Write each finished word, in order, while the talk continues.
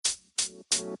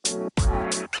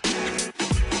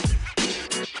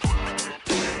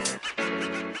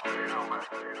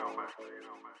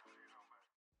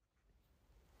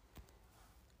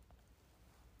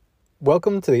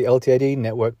Welcome to the LTAD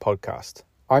Network podcast.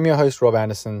 I'm your host, Rob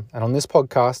Anderson, and on this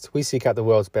podcast, we seek out the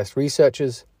world's best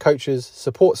researchers, coaches,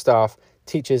 support staff,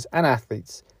 teachers, and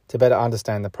athletes to better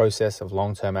understand the process of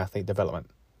long-term athlete development.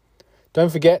 Don't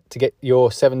forget to get your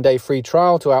 7-day free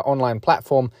trial to our online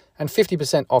platform and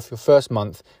 50% off your first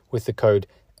month with the code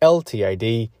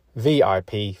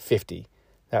LTADVIP50.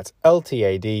 That's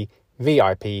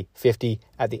LTADVIP50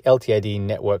 at the LTAD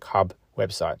Network Hub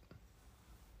website.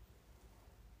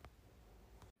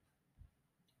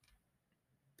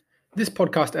 This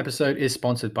podcast episode is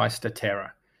sponsored by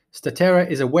Statera. Statera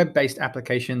is a web-based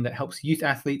application that helps youth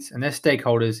athletes and their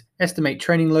stakeholders estimate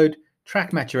training load,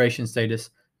 track maturation status,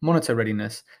 monitor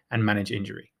readiness, and manage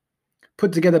injury.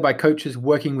 Put together by coaches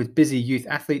working with busy youth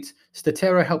athletes,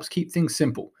 Statera helps keep things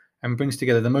simple and brings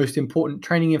together the most important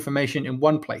training information in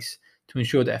one place to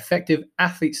ensure that effective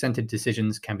athlete-centered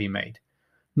decisions can be made.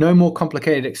 No more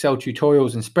complicated Excel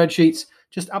tutorials and spreadsheets,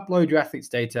 just upload your athletes'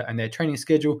 data and their training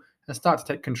schedule and start to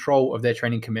take control of their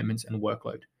training commitments and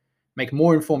workload. Make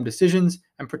more informed decisions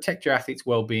and protect your athletes'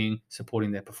 well-being,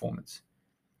 supporting their performance.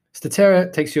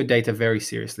 Statera takes your data very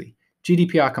seriously.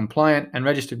 GDPR compliant and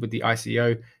registered with the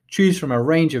ICO, choose from a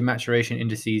range of maturation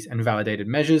indices and validated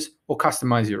measures, or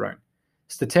customize your own.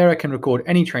 Statera can record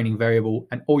any training variable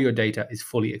and all your data is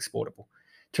fully exportable.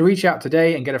 To reach out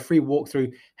today and get a free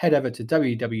walkthrough, head over to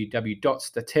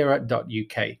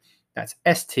www.statera.uk. That's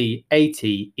statera.uk.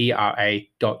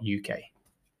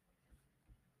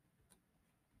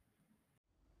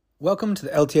 Welcome to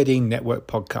the LTAD Network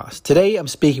podcast. Today I'm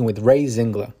speaking with Ray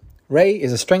Zingler. Ray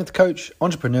is a strength coach,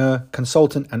 entrepreneur,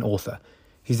 consultant, and author.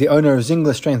 He's the owner of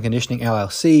Zingler Strength Conditioning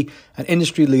LLC, an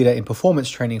industry leader in performance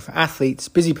training for athletes,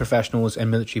 busy professionals, and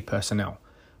military personnel.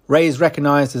 Ray is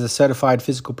recognized as a certified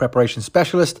physical preparation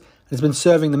specialist and has been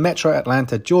serving the metro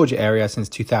Atlanta, Georgia area since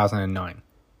 2009.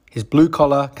 His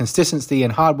blue-collar, consistency,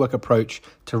 and hard work approach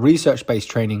to research-based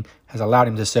training has allowed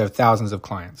him to serve thousands of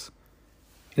clients.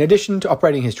 In addition to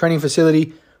operating his training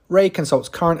facility, Ray consults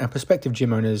current and prospective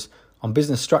gym owners on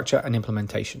business structure and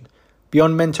implementation.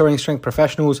 Beyond mentoring strength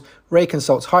professionals, Ray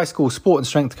consults high school sport and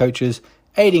strength coaches,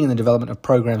 aiding in the development of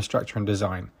program structure and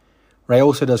design. Ray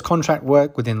also does contract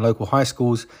work within local high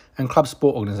schools and club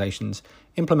sport organizations,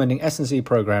 implementing S&C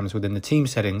programs within the team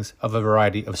settings of a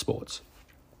variety of sports.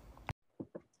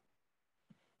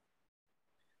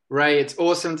 Ray, it's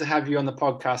awesome to have you on the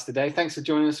podcast today. Thanks for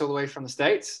joining us all the way from the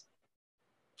States.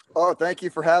 Oh, thank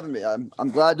you for having me. I'm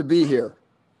glad to be here.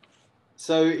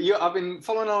 So I've been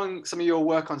following on some of your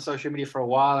work on social media for a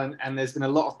while, and there's been a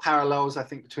lot of parallels, I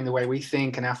think, between the way we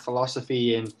think and our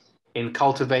philosophy in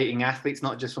cultivating athletes,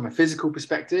 not just from a physical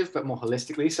perspective, but more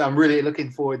holistically. So I'm really looking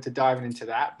forward to diving into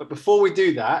that. But before we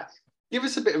do that, give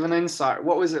us a bit of an insight.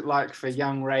 What was it like for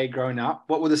young Ray growing up?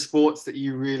 What were the sports that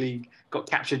you really got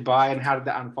captured by, and how did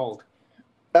that unfold?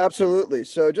 Absolutely.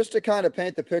 So just to kind of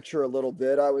paint the picture a little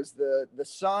bit, I was the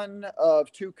son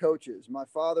of two coaches. My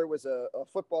father was a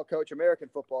football coach, American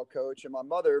football coach, and my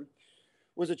mother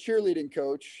was a cheerleading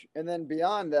coach. And then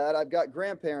beyond that, I've got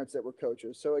grandparents that were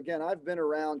coaches. So again, I've been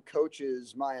around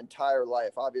coaches my entire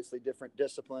life, obviously different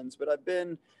disciplines, but I've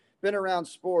been around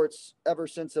sports ever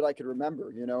since that I could remember,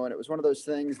 and it was one of those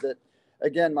things that,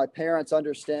 again, my parents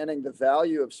understanding the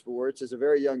value of sports as a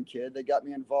very young kid, they got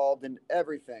me involved in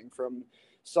everything from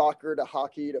soccer to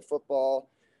hockey to football,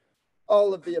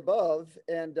 all of the above.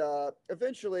 And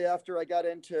eventually, after I got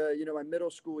into, my middle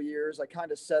school years, I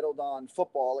kind of settled on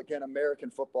football, again,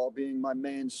 American football being my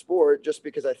main sport, just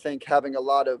because I think having a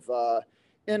lot of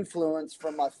influence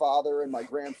from my father and my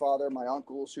grandfather, my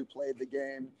uncles who played the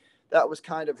game, that was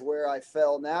kind of where I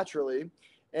fell naturally.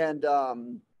 And,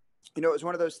 it was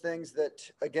one of those things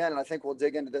that, again, and I think we'll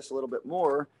dig into this a little bit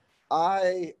more,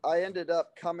 I ended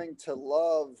up coming to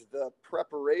love the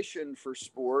preparation for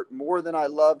sport more than I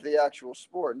loved the actual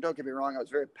sport. And don't get me wrong, I was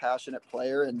a very passionate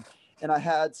player and I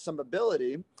had some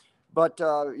ability, but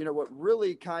what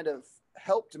really kind of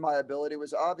helped my ability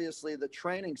was obviously the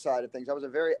training side of things. I was a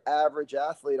very average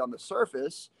athlete on the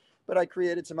surface, but I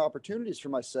created some opportunities for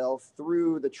myself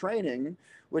through the training,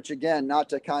 which, again, not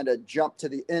to kind of jump to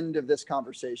the end of this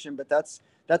conversation, but that's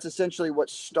essentially what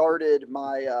started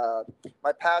my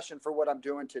my passion for what I'm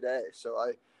doing today. So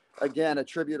I, again,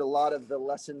 attribute a lot of the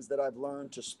lessons that I've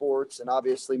learned to sports and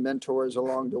obviously mentors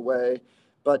along the way.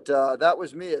 But that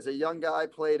was me as a young guy,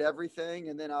 played everything.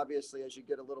 And then obviously as you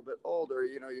get a little bit older,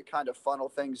 you kind of funnel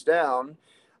things down.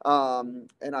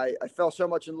 And I fell so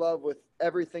much in love with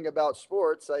everything about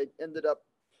sports. I ended up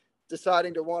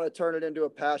deciding to want to turn it into a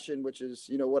passion, which is,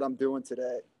 what I'm doing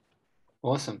today.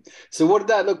 Awesome. So what did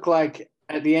that look like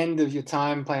at the end of your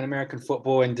time playing American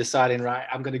football and deciding, right,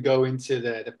 I'm going to go into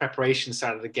the preparation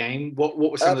side of the game? What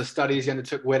were some of the studies you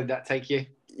undertook? Where did that take you?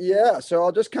 Yeah, so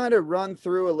I'll just kind of run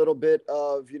through a little bit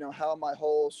of, how my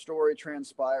whole story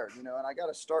transpired, and I got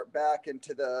to start back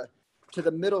into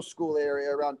the middle school area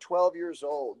around 12 years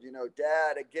old.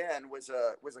 Dad again was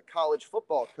a college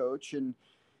football coach, and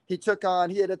he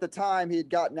had at the time he had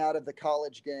gotten out of the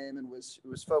college game and was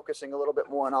focusing a little bit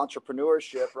more on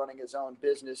entrepreneurship, running his own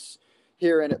business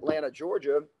here in Atlanta,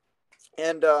 Georgia.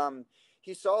 And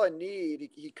he saw a need.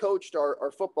 He coached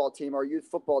our football team, our youth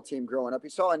football team growing up. He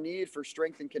saw a need for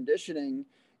strength and conditioning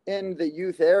in the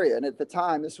youth area. And at the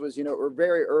time, this was,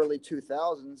 very early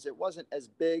 2000s. It wasn't as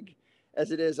big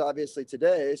as it is obviously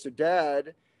today. So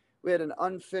we had an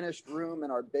unfinished room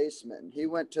in our basement. He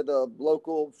went to the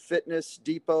local fitness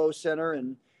depot center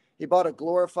and he bought a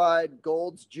glorified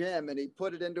Gold's gym and he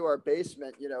put it into our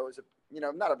basement. It was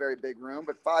not a very big room,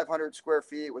 but 500 square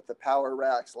feet with the power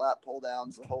racks, lat pull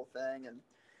downs, the whole thing. And,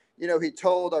 he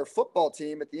told our football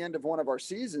team at the end of one of our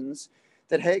seasons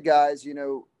that, hey guys,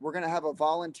 we're going to have a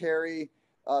voluntary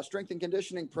strength and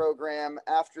conditioning program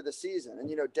after the season.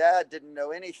 And, Dad didn't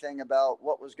know anything about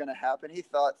what was going to happen. He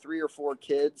thought 3 or 4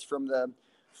 kids from the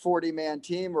 40-man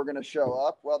team were going to show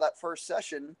up. Well, that first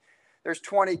session, there's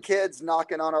 20 kids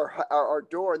knocking on our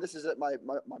door. And this is at my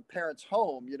parents'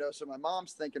 home, so my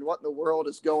mom's thinking, what in the world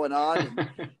is going on? And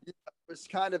it was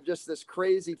kind of just this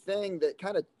crazy thing that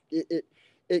kind of,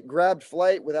 it grabbed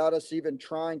flight without us even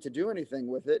trying to do anything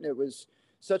with it. And it was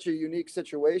such a unique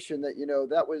situation that,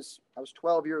 I was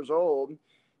 12 years old.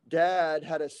 Dad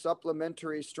had a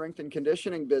supplementary strength and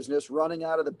conditioning business running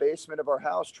out of the basement of our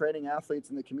house, training athletes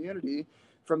in the community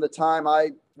from the time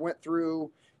I went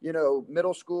through,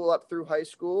 middle school up through high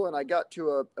school. And I got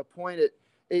to a point at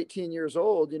 18 years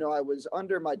old, I was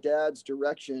under my dad's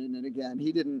direction. And again,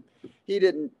 he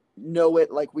didn't know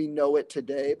it like we know it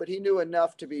today, but he knew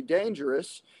enough to be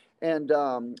dangerous. And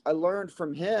I learned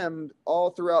from him all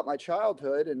throughout my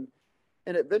childhood. And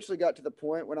it eventually got to the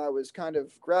point when I was kind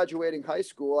of graduating high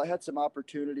school, I had some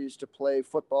opportunities to play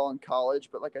football in college.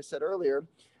 But like I said earlier,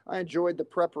 I enjoyed the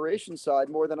preparation side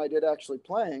more than I did actually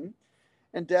playing.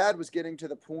 And Dad was getting to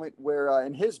the point where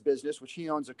in his business, which he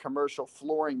owns a commercial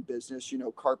flooring business,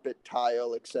 carpet,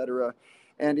 tile, etc.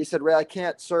 And he said, Ray, I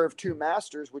can't serve 2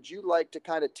 masters. Would you like to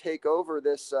kind of take over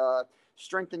this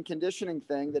strength and conditioning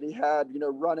thing that he had,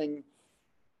 running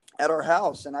at our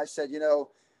house? And I said,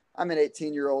 I'm an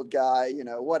 18-year-old guy,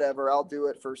 whatever. I'll do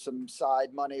it for some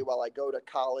side money while I go to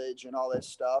college and all this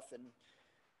stuff. And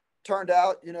turned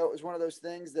out, it was one of those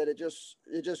things that it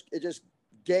just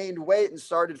gained weight and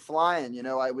started flying.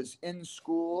 I was in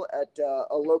school at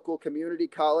a local community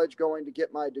college going to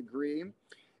get my degree.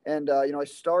 And, I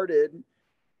started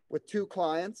with 2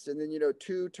 clients and then,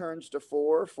 2 turns to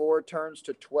 4, 4 turns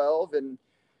to 12. And,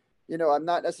 I'm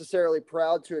not necessarily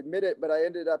proud to admit it, but I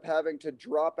ended up having to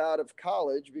drop out of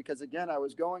college because, again, I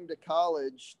was going to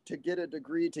college to get a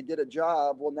degree, to get a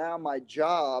job. Well, now my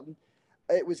job,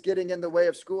 it was getting in the way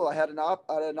of school. I had an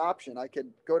option. I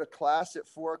could go to class at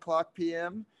 4:00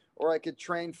 p.m. or I could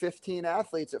train 15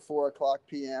 athletes at 4:00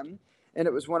 p.m. And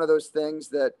it was one of those things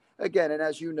that, again, and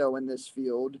as you know, in this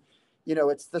field,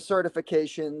 it's the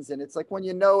certifications and it's like when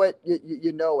you know it,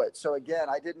 you know it. So again,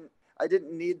 I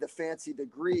didn't need the fancy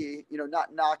degree,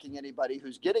 not knocking anybody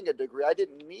who's getting a degree. I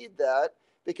didn't need that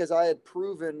because I had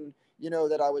proven,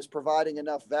 that I was providing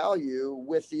enough value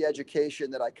with the education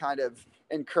that I kind of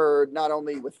incurred, not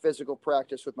only with physical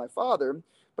practice with my father,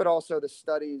 but also the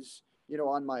studies,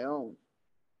 on my own.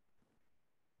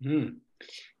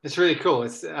 It's really cool.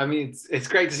 It's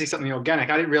great to see something organic.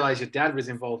 I didn't realize your dad was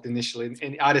involved initially,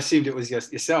 and I'd assumed it was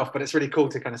yourself, but it's really cool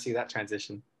to kind of see that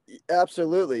transition.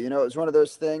 Absolutely. It was one of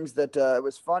those things that it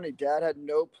was funny. Dad had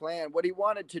no plan. What he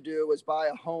wanted to do was buy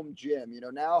a home gym.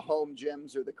 Now home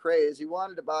gyms are the craze. He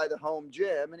wanted to buy the home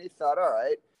gym and he thought, all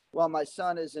right, while my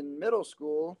son is in middle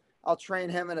school, I'll train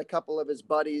him and a couple of his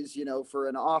buddies, for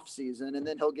an off season. And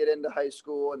then he'll get into high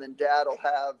school and then Dad will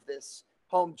have this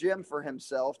home gym for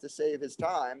himself to save his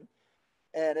time.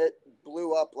 And it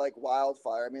blew up like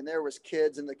wildfire. I mean, there was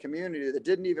kids in the community that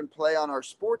didn't even play on our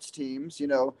sports teams,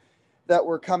 that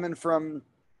were coming from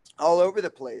all over the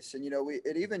place. And,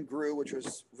 it even grew, which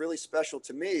was really special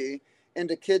to me,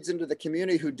 into kids into the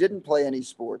community who didn't play any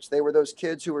sports. They were those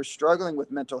kids who were struggling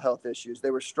with mental health issues.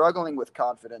 They were struggling with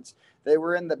confidence. They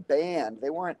were in the band.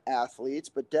 They weren't athletes,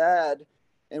 but Dad,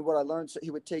 and what I learned, so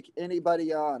he would take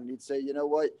anybody on and he'd say, you know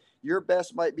what, your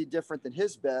best might be different than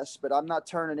his best, but I'm not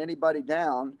turning anybody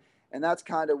down. And that's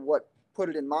kind of what put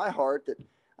it in my heart that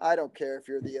I don't care if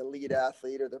you're the elite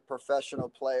athlete or the professional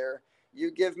player. You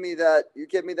give me that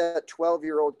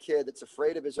 12-year-old kid that's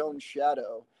afraid of his own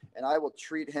shadow, and I will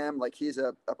treat him like he's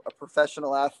a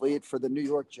professional athlete for the New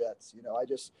York Jets.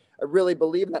 I really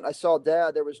believe in that. And I saw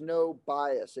Dad, there was no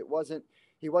bias.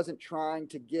 He wasn't trying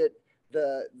to get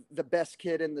the best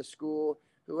kid in the school.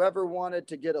 Whoever wanted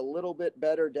to get a little bit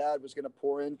better, Dad was going to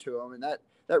pour into him. And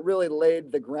that really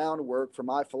laid the groundwork for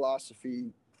my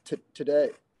philosophy today.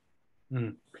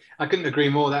 Mm. I couldn't agree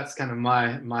more. That's kind of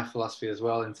my philosophy as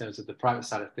well in terms of the private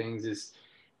side of things. Is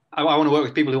I want to work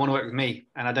with people who want to work with me,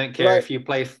 and I don't care Right. if you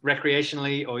play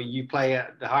recreationally or you play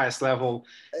at the highest level.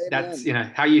 That's, Amen.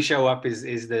 how you show up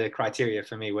is the criteria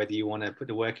for me, whether you want to put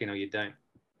the work in or you don't.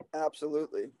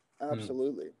 Absolutely. Mm.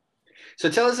 Absolutely.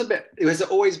 So tell us a bit. Has it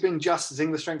always been just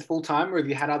Zingler Strength full time, or have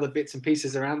you had other bits and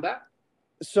pieces around that?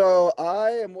 So I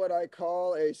am what I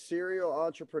call a serial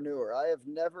entrepreneur. I have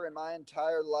never in my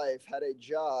entire life had a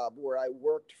job where I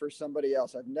worked for somebody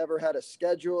else. I've never had a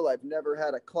schedule. I've never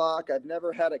had a clock. I've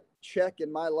never had a check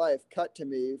in my life cut to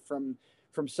me from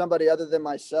somebody other than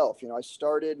myself. I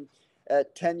started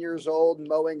at 10 years old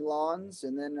mowing lawns,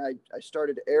 and then I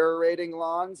started aerating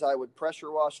lawns. I would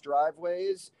pressure wash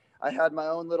driveways. I had my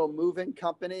own little moving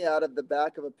company out of the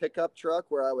back of a pickup truck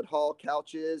where I would haul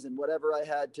couches and whatever I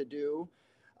had to do.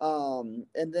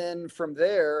 And then from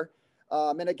there,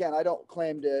 and again, I don't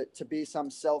claim to be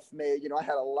some self-made. I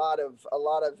had a lot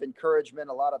of encouragement,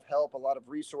 a lot of help, a lot of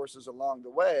resources along the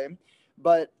way.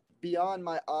 But beyond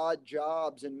my odd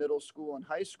jobs in middle school and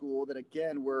high school, that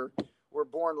again were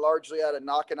born largely out of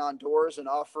knocking on doors and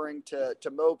offering to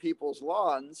mow people's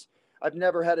lawns. I've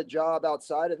never had a job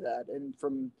outside of that, and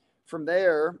from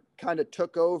there, kind of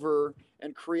took over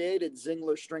and created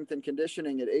Zingler Strength and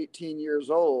Conditioning at 18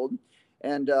 years old.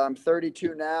 And I'm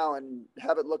 32 now and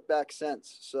haven't looked back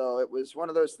since. So it was one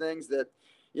of those things that,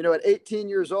 at 18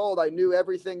 years old, I knew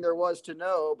everything there was to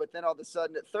know. But then all of a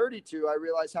sudden at 32, I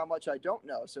realized how much I don't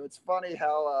know. So it's funny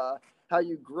how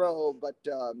you grow. But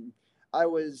I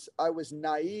was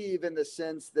naive in the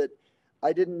sense that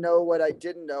I didn't know what I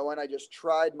didn't know, and I just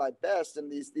tried my best.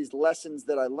 And these lessons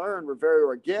that I learned were very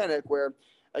organic. Where,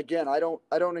 again, I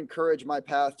don't encourage my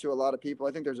path to a lot of people.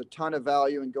 I think there's a ton of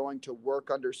value in going to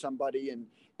work under somebody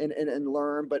and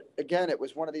learn. But again, it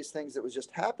was one of these things that was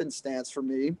just happenstance for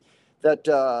me.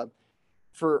 That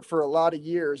for a lot of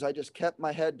years, I just kept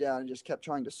my head down and just kept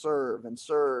trying to serve and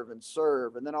serve and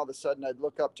serve. And then all of a sudden, I'd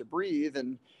look up to breathe,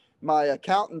 and my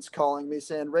accountant's calling me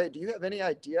saying, "Ray, do you have any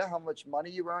idea how much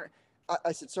money you earn?"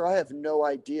 I said, "Sir, I have no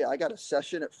idea. I got a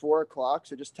session at 4 o'clock.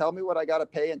 So just tell me what I got to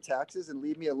pay in taxes and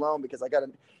leave me alone, because I got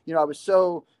to,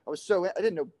 I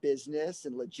didn't know business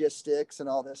and logistics and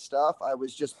all this stuff. I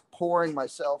was just pouring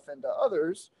myself into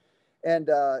others, and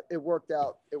it worked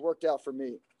out. It worked out for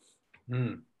me."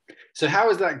 Mm. So how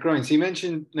has that grown? So you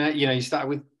mentioned that you started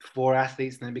with 4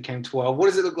 athletes and then it became 12. What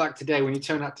does it look like today when you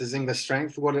turn up to Zingler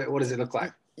Strength? What does it look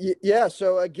like? Yeah.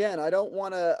 So again, I don't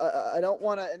want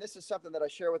to, and this is something that I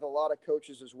share with a lot of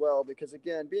coaches as well, because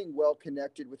again, being well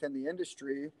connected within the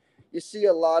industry, you see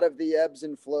a lot of the ebbs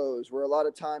and flows where a lot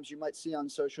of times you might see on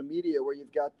social media where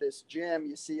you've got this gym,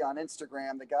 you see on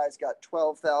Instagram, the guy's got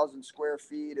 12,000 square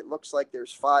feet. It looks like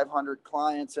there's 500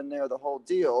 clients in there, the whole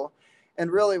deal.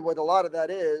 And really what a lot of that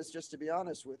is, just to be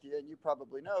honest with you, and you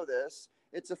probably know this,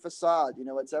 it's a facade.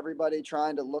 It's everybody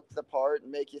trying to look the part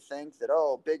and make you think that,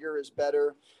 oh, bigger is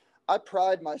better. I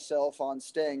pride myself on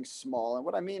staying small. And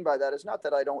what I mean by that is not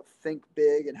that I don't think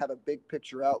big and have a big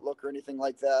picture outlook or anything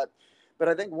like that. But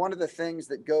I think one of the things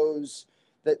that goes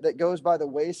by the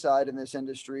wayside in this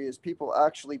industry is people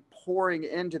actually pouring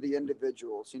into the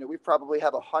individuals. We probably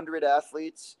have 100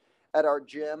 athletes at our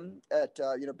gym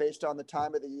based on the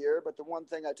time of the year. But the one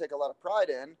thing I take a lot of pride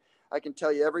in, I can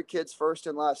tell you every kid's first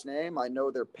and last name. I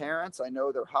know their parents. I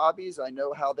know their hobbies. I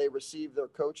know how they receive their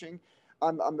coaching.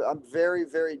 I'm very,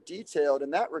 very detailed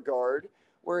in that regard.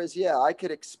 Whereas, yeah, I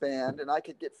could expand and I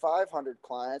could get 500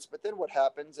 clients. But then what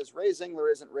happens is Ray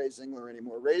Zingler isn't Ray Zingler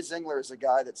anymore. Ray Zingler is a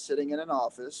guy that's sitting in an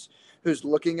office who's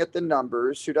looking at the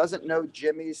numbers, who doesn't know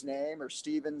Jimmy's name or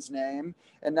Steven's name.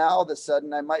 And now all of a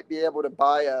sudden I might be able to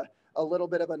buy a little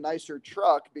bit of a nicer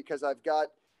truck because I've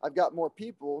got more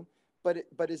people.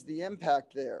 But is the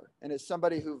impact there? And as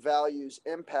somebody who values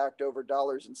impact over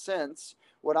dollars and cents,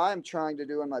 what I'm trying to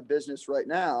do in my business right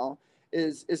now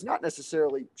is not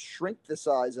necessarily shrink the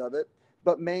size of it,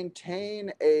 but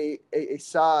maintain a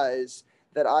size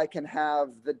that I can have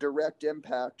the direct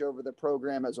impact over the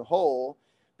program as a whole.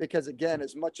 Because again,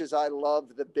 as much as I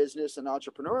love the business and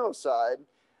entrepreneurial side,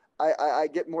 I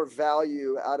get more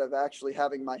value out of actually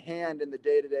having my hand in the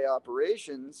day-to-day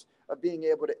operations of being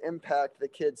able to impact the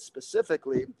kids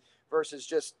specifically versus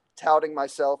just touting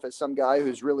myself as some guy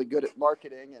who's really good at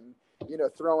marketing and,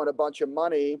 throwing a bunch of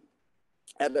money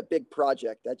at a big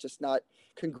project. That's just not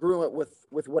congruent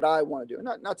with what I want to do.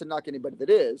 Not to knock anybody that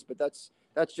is, but that's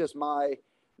just my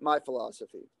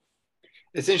philosophy.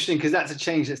 It's interesting because that's a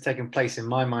change that's taken place in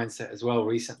my mindset as well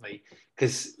recently.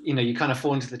 Because you kind of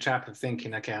fall into the trap of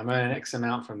thinking, okay, I'm earning X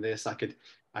amount from this. I could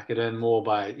earn more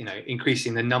by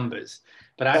increasing the numbers.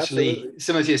 But actually, Absolutely.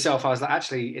 similar to yourself, I was like,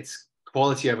 actually, it's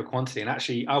quality over quantity. And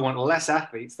actually, I want less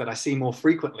athletes that I see more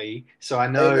frequently, so I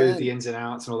know the Amen. ins and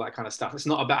outs and all that kind of stuff. It's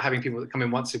not about having people that come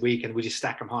in once a week and we just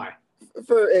stack them high.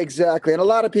 Exactly. And a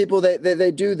lot of people,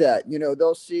 they do that.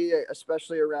 They'll see,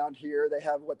 especially around here, they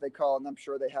have what they call, and I'm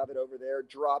sure they have it over there,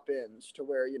 drop-ins, to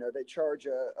where, they charge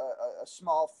a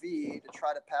small fee to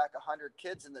try to pack 100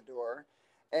 kids in the door.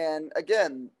 And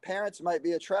again, parents might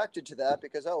be attracted to that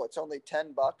because, oh, it's only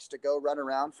 $10 to go run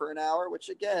around for an hour, which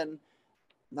again,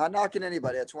 not knocking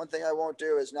anybody. That's one thing I won't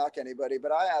do, is knock anybody.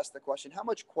 But I ask the question, how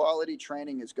much quality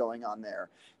training is going on there?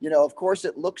 Of course,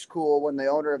 it looks cool when the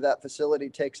owner of that facility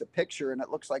takes a picture and it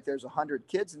looks like there's 100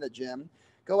 kids in the gym.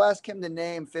 Go ask him to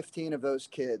name 15 of those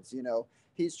kids.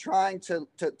 He's trying to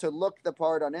look the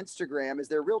part on Instagram. Is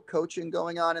there real coaching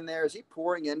going on in there? Is he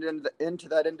pouring into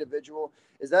that individual?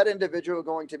 Is that individual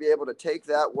going to be able to take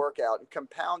that workout and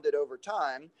compound it over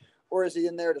time? Or is he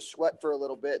in there to sweat for a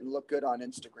little bit and look good on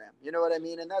Instagram? You know what I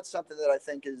mean? And that's something that I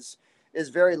think is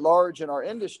very large in our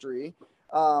industry,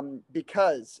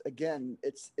 because again,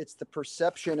 it's the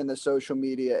perception in the social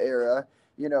media era.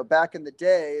 Back in the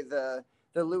day, the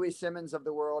Louis Simmons of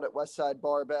the world at Westside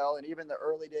Barbell, and even the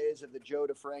early days of the Joe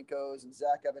DeFrancos and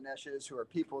Zach Evaneshes, who are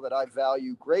people that I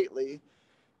value greatly.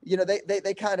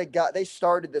 They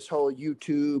started this whole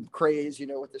YouTube craze,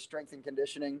 with the strength and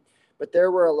conditioning. But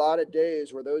there were a lot of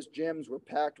days where those gyms were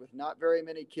packed with not very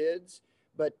many kids,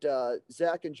 but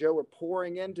Zach and Joe were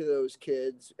pouring into those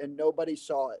kids and nobody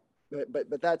saw it.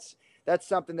 But that's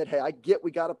something that, hey, I get, we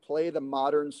got to play the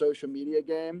modern social media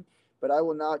game, but I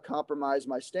will not compromise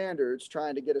my standards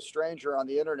trying to get a stranger on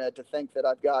the internet to think that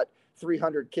I've got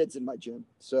 300 kids in my gym.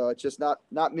 So it's just not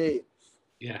me.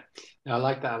 Yeah, no, I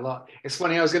like that a lot. It's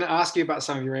funny. I was going to ask you about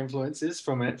some of your influences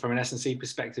from an S&C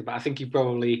perspective, but I think you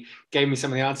probably gave me some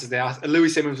of the answers there. Louis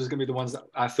Simmons was going to be the ones that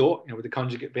I thought, with the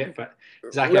conjugate bit, but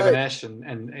Zach Right. Evanesh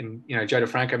and Joe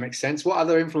DeFranco makes sense. What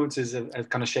other influences have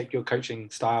kind of shaped your coaching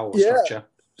style or Yeah. structure?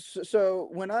 So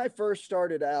when I first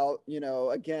started out,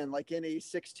 again, like any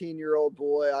 16-year-old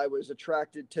boy, I was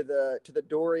attracted to the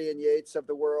Dorian Yates of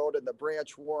the world and the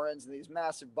Branch Warrens and these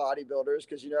massive bodybuilders,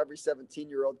 because every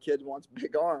 17-year-old kid wants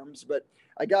big arms. But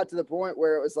I got to the point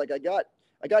where it was like I got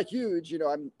huge.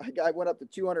 I went up to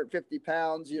 250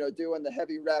 pounds, doing the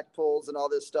heavy rack pulls and all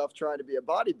this stuff, trying to be a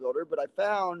bodybuilder. But I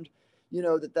found,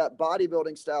 that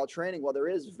bodybuilding style training, while there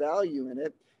is value in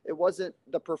it, it wasn't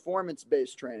the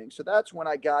performance-based training. So that's when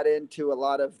I got into a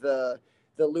lot of the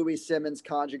Louis Simmons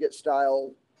conjugate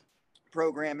style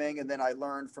programming. And then I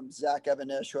learned from Zach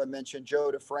Evanesh, who I mentioned,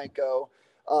 Joe DeFranco.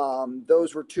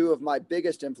 Those were two of my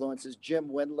biggest influences. Jim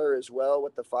Windler as well,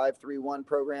 with the 5-3-1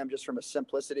 program, just from a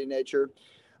simplicity nature.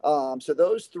 So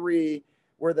those three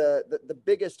were the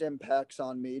biggest impacts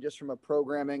on me, just from a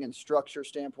programming and structure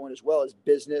standpoint, as well as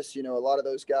business. A lot of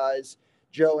those guys,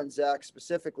 Joe and Zach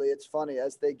specifically, it's funny,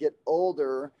 as they get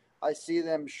older, I see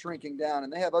them shrinking down,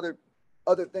 and they have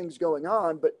other things going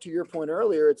on. But to your point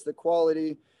earlier, it's the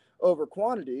quality over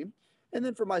quantity. And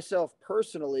then for myself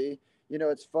personally,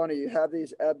 it's funny, you have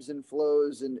these ebbs and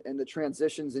flows and the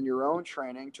transitions in your own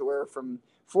training, to where from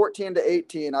 14 to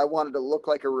 18, I wanted to look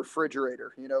like a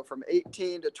refrigerator. From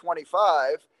 18 to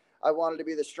 25, I wanted to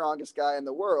be the strongest guy in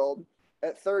the world.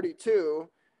 At 32,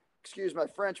 excuse my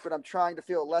French, but I'm trying to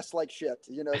feel less like shit,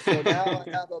 So now I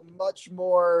have a much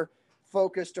more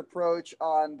focused approach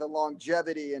on the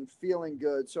longevity and feeling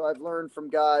good. So I've learned from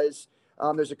guys.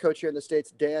 There's a coach here in the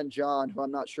States, Dan John, who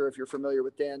I'm not sure if you're familiar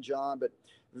with Dan John, but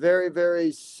very,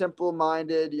 very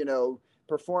simple-minded,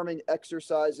 performing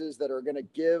exercises that are going to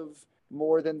give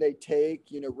more than they take,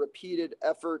 repeated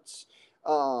efforts,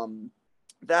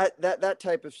 that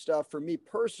type of stuff for me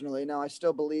personally. Now, I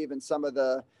still believe in some of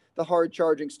the hard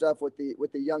charging stuff with the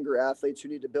younger athletes who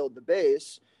need to build the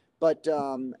base. But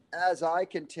as I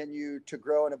continue to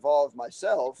grow and evolve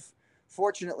myself,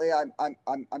 fortunately,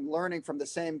 I'm learning from the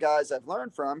same guys I've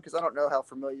learned from, because I don't know how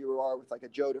familiar you are with like a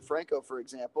Joe DeFranco, for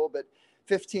example, but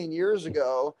 15 years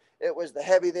ago, it was the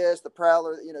heavy this, the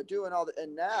prowler, doing all the,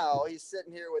 and now he's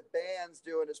sitting here with bands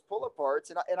doing his pull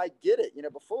aparts. And I get it,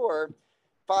 before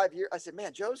 5 years, I said,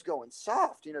 man, Joe's going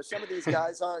soft. Some of these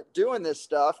guys aren't doing this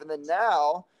stuff. And then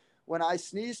now, when I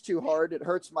sneeze too hard, it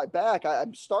hurts my back.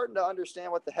 I'm starting to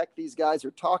understand what the heck these guys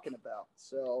are talking about.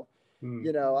 So Mm.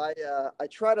 You know, I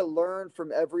try to learn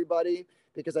from everybody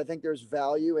because I think there's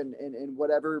value in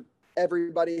whatever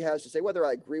everybody has to say. Whether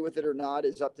I agree with it or not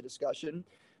is up to discussion.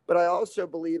 But I also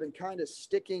believe in kind of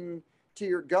sticking to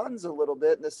your guns a little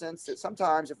bit, in the sense that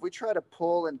sometimes if we try to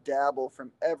pull and dabble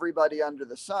from everybody under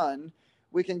the sun,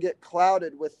 we can get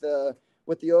clouded with the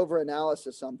over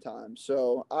analysis sometimes.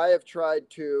 So I have tried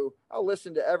to, I'll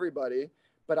listen to everybody,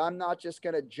 but I'm not just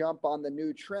going to jump on the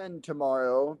new trend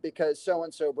tomorrow because so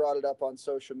and so brought it up on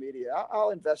social media.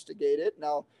 I'll investigate it and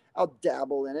I'll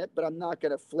dabble in it, but I'm not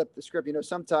going to flip the script. You know,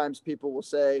 sometimes people will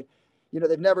say, you know,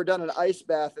 they've never done an ice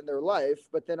bath in their life,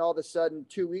 but then all of a sudden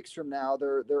 2 weeks from now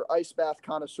they're ice bath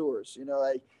connoisseurs. You know,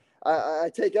 I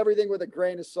take everything with a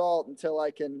grain of salt until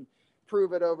I can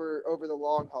prove it over the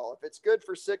long haul. If it's good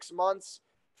for 6 months,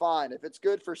 fine. If it's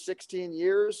good for 16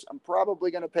 years, I'm probably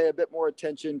going to pay a bit more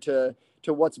attention to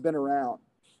what's been around.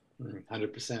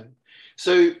 100%.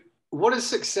 So what does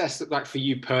success look like for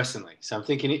you personally? So I'm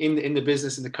thinking in the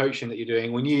business and the coaching that you're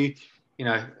doing, when you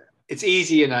know, it's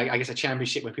easy and I guess a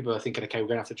championship when people are thinking, okay, we're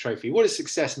going to have the trophy. What does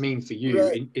success mean for you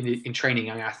Right. in training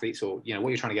young athletes, or, you know, what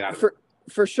you're trying to get out of it?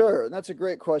 For sure. That's a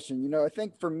great question. You know, I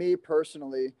think for me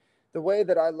personally, the way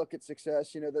that I look at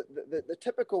success, you know, the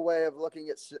typical way of looking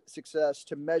at success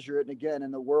to measure it, and again,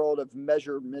 in the world of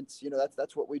measurements, you know,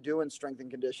 that's what we do in strength and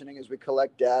conditioning, is we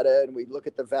collect data and we look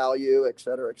at the value, et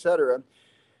cetera, et cetera.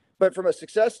 But from a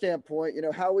success standpoint, you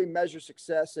know, how we measure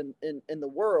success in the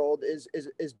world is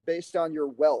based on your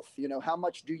wealth. You know, how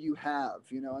much do you have?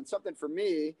 You know, and something for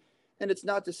me, and it's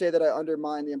not to say that I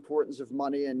undermine the importance of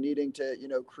money and needing to, you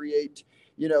know, create,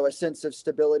 you know, a sense of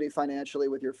stability financially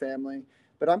with your family.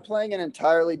 But I'm playing an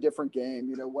entirely different game.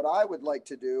 You know, what I would like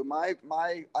to do,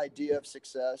 my idea of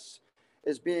success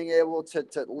is being able to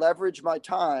leverage my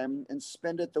time and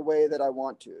spend it the way that I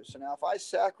want to. So now if I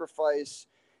sacrifice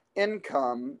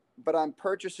income, but I'm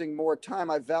purchasing more time.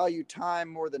 I value time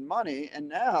more than money. And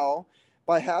now,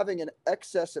 by having an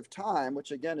excess of time,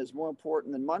 which again is more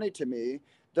important than money to me,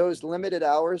 those limited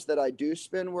hours that I do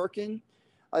spend working,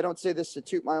 I don't say this to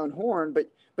toot my own horn,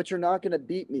 but you're not going to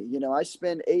beat me. You know, I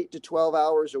spend 8 to 12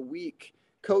 hours a week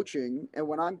coaching, and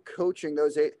when I'm coaching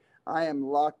those 8, I am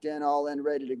locked in, all in,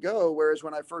 ready to go. Whereas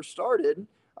when I first started,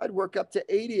 I'd work up to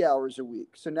 80 hours a week.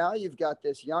 So now you've got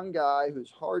this young guy who's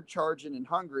hard charging and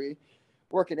hungry,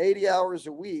 working 80 hours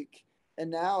a week. And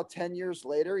now 10 years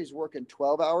later, he's working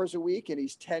 12 hours a week and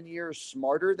he's 10 years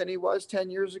smarter than he was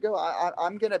 10 years ago.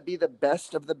 I'm going to be the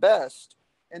best of the best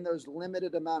in those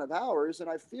limited amount of hours. And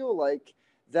I feel like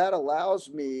that allows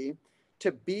me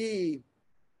to be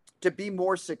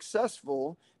more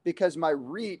successful because my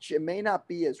reach, it may not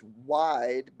be as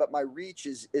wide, but my reach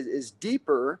is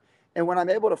deeper. And when I'm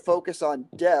able to focus on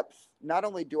depth, not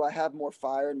only do I have more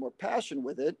fire and more passion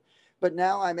with it, but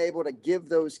now I'm able to give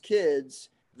those kids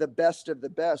the best of the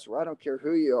best, where I don't care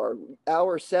who you are.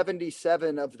 Hour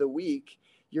 77 of the week,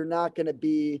 you're not going to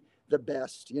be the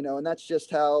best, you know, and that's just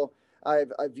how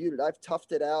I've viewed it. I've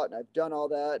toughed it out and I've done all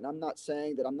that. And I'm not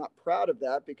saying that I'm not proud of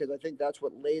that, because I think that's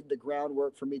what laid the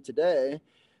groundwork for me today.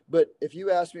 But if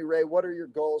you ask me, Ray, what are your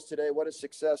goals today? What does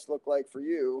success look like for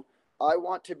you? I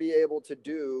want to be able to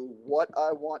do what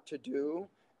I want to do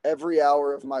every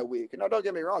hour of my week. And now, don't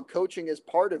get me wrong, coaching is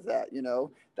part of that. You know,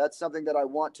 that's something that I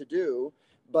want to do.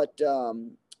 But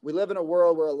we live in a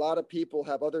world where a lot of people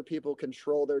have other people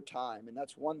control their time. And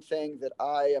that's one thing that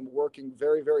I am working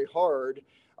very, very hard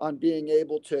on being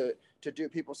able to do.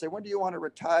 People say, when do you want to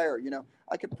retire? You know,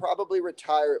 I could probably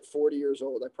retire at 40 years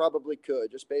old. I probably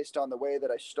could, just based on the way that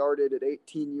I started at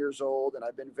 18 years old. And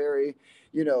I've been very,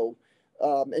 you know,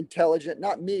 intelligent,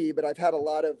 not me, but I've had a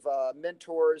lot of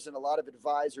mentors and a lot of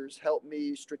advisors help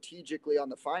me strategically on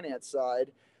the finance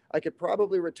side. I could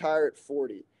probably retire at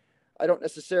 40. I don't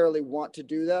necessarily want to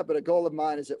do that, but a goal of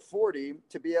mine is at 40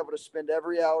 to be able to spend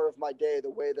every hour of my day the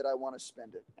way that I want to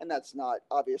spend it. And that's not,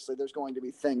 obviously there's going to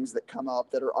be things that come up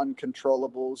that are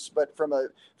uncontrollables, but from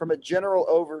a general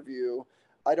overview,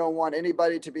 I don't want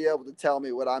anybody to be able to tell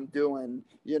me what I'm doing,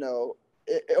 you know,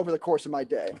 over the course of my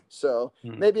day. So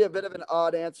maybe a bit of an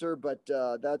odd answer, but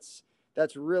that's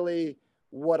really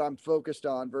what I'm focused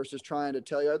on, versus trying to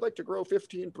tell you I'd like to grow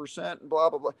 15% and blah,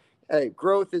 blah, blah. Hey,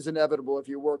 growth is inevitable if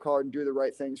you work hard and do the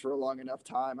right things for a long enough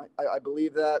time. I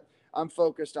believe that. I'm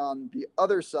focused on the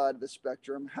other side of the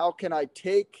spectrum. How can I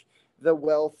take the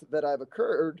wealth that I've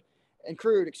accrued,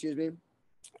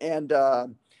 and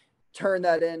turn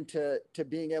that into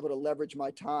being able to leverage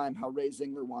my time, how Ray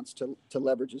Zingler wants to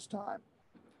leverage his time.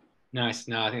 Nice.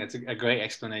 No, I think that's a great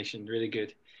explanation. Really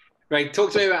good. Right.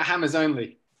 Talk to me about hammers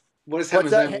only. What does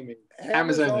What's hammers that? only mean?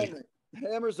 Hammers Hammers only. only.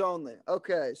 Hammers only.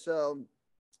 Okay, so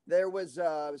there was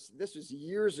this was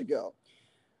years ago.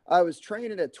 I was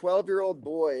training a 12-year-old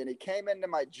boy, and he came into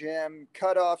my gym,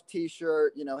 cut off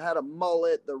t-shirt, had a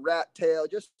mullet, the rat tail,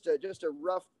 just a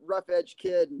rough edge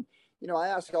kid. And I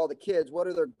asked all the kids, what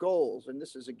are their goals? And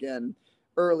this is again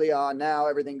early on. Now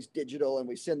everything's digital, and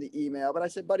we send the email. But I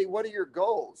said, buddy, what are your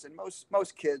goals? And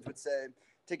most kids would say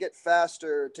to get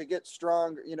faster, to get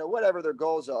stronger, whatever their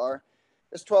goals are.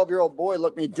 This 12-year-old boy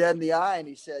looked me dead in the eye, and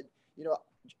he said,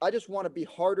 I just want to be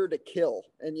harder to kill.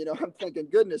 And, I'm thinking,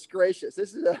 goodness gracious,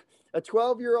 this is a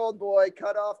 12-year-old boy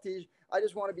cut off tees. I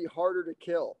just want to be harder to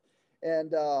kill.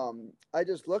 And I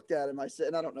just looked at him. I said,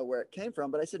 and I don't know where it came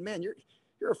from, but I said, man,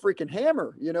 you're a freaking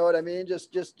hammer. You know what I mean?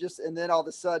 Just, and then all of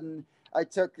a sudden I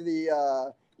took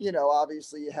the,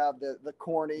 obviously you have the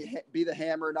corny, be the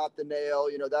hammer, not the nail,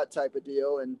 that type of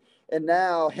deal. And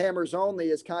now hammers only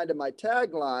is kind of my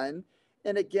tagline.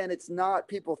 And again, it's not,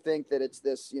 people think that it's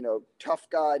this, tough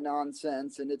guy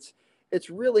nonsense. And it's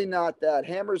really not that.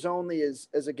 Hammers only is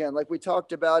again, like we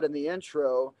talked about in the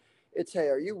intro, it's, hey,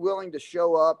 are you willing to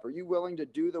show up? Are you willing to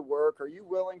do the work? Are you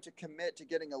willing to commit to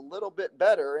getting a little bit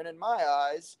better? And in my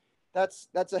eyes, that's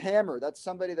a hammer. That's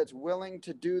somebody that's willing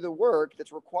to do the work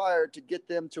that's required to get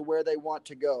them to where they want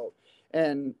to go.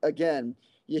 And again,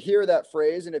 you hear that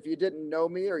phrase, and if you didn't know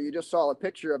me or you just saw a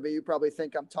picture of me, you probably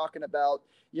think I'm talking about,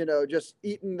 just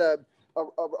eating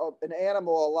an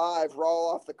animal alive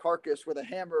raw off the carcass with a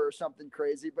hammer or something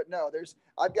crazy. But no,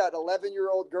 I've got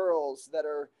 11-year-old girls that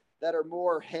are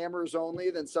more hammers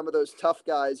only than some of those tough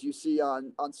guys you see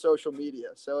on social media.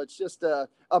 So it's just a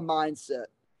mindset.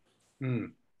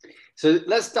 Mm. So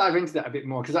let's dive into that a bit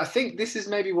more, because I think this is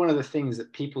maybe one of the things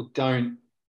that people don't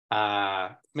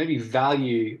maybe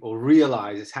value or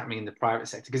realize is happening in the private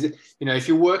sector. Because if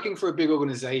you're working for a big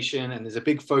organization and there's a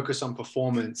big focus on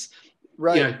performance,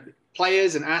 right?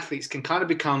 Players and athletes can kind of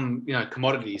become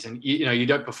commodities, and you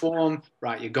don't perform,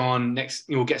 right, you're gone. Next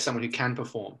you'll get someone who can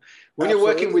perform. When Absolutely.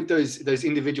 you're working with those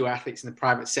individual athletes in the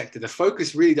private sector, the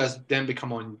focus really does then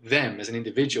become on them as an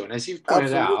individual. And as you've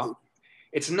pointed Absolutely. out,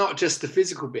 it's not just the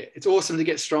physical bit. It's awesome to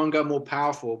get stronger, more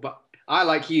powerful, but I,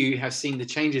 like you, have seen the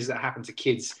changes that happen to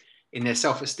kids in their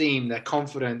self-esteem, their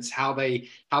confidence, how they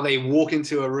walk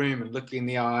into a room and look you in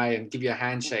the eye and give you a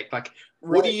handshake. Like,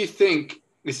 what do Right. you think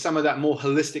is some of that more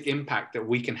holistic impact that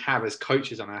we can have as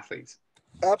coaches on athletes?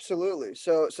 Absolutely.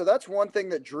 So that's one thing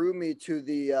that drew me to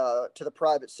the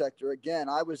private sector. Again,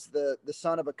 I was the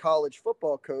son of a college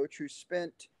football coach who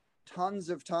spent tons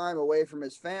of time away from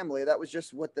his family. That was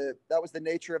just that was the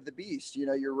nature of the beast.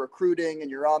 You're recruiting and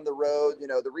you're on the road.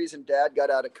 The reason Dad got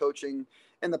out of coaching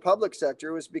in the public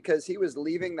sector was because he was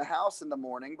leaving the house in the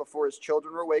morning before his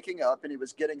children were waking up, and he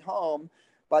was getting home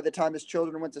by the time his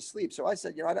children went to sleep. So I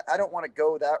said, I don't want to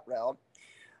go that route.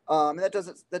 And that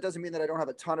doesn't mean that I don't have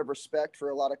a ton of respect for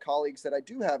a lot of colleagues that I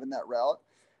do have in that route,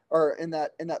 or in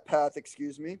that path,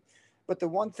 excuse me. But the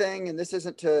one thing, and this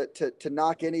isn't to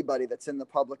knock anybody that's in the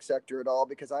public sector at all,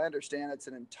 because I understand it's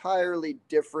an entirely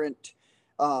different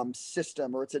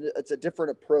system, or it's a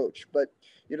different approach. But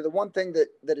the one thing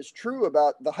that is true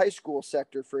about the high school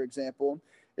sector, for example,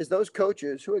 is those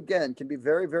coaches who, again, can be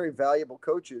very, very valuable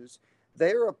coaches.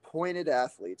 They are appointed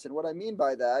athletes, and what I mean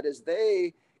by that is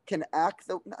they can act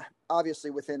obviously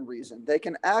within reason. They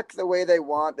can act the way they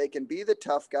want. They can be the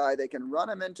tough guy. They can run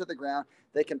them into the ground.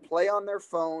 They can play on their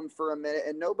phone for a minute,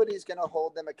 and nobody's going to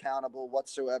hold them accountable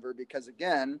whatsoever. Because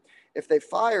again, if they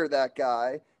fire that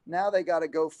guy, now they got to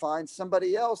go find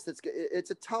somebody else.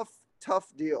 It's a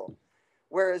tough deal.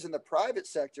 Whereas in the private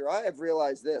sector, I have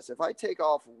realized this: if I take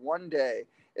off one day,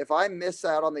 if I miss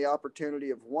out on the opportunity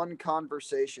of one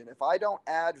conversation, if I don't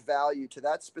add value to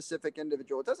that specific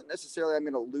individual, it doesn't necessarily I'm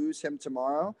going to lose him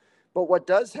tomorrow. But what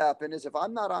does happen is if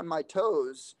I'm not on my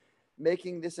toes,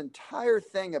 making this entire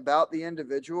thing about the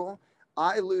individual,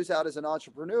 I lose out as an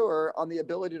entrepreneur on the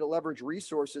ability to leverage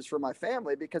resources for my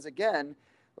family. Because again,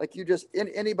 like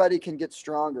anybody can get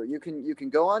stronger. You can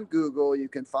go on Google, you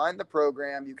can find the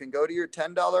program, you can go to your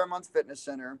 $10 a month fitness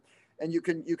center, and you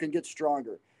can get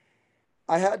stronger.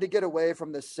 I had to get away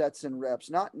from the sets and reps.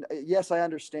 Yes, I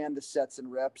understand the sets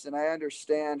and reps, and I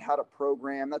understand how to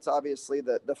program. That's obviously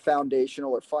the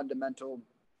foundational or fundamental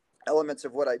elements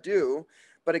of what I do.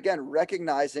 But again,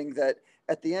 recognizing that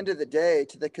at the end of the day,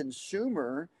 to the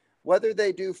consumer, whether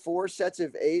they do 4 sets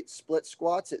of 8 split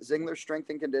squats at Zingler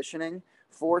Strength and Conditioning,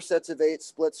 4 sets of 8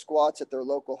 split squats at their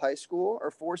local high school,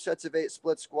 or 4 sets of 8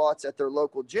 split squats at their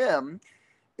local gym,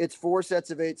 it's 4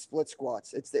 sets of 8 split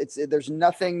squats. There's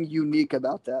nothing unique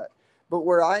about that. But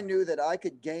where I knew that I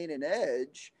could gain an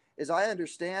edge is I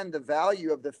understand the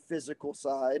value of the physical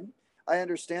side. I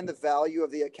understand the value of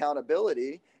the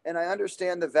accountability, and I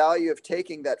understand the value of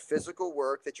taking that physical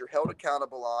work that you're held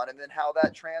accountable on, and then how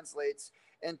that translates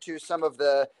into some of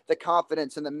the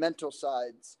confidence and the mental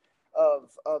sides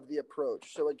of the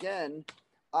approach. So again,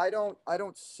 I don't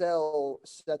sell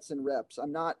sets and reps.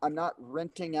 I'm not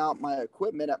renting out my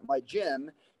equipment at my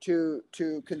gym to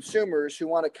consumers who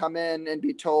want to come in and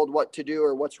be told what to do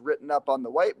or what's written up on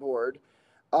the whiteboard.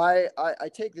 I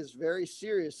take this very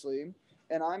seriously,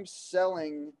 and I'm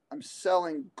selling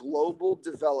global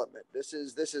development. This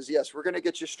is yes, we're going to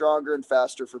get you stronger and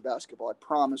faster for basketball. I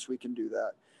promise we can do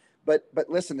that. But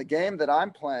listen, the game that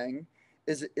I'm playing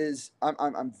is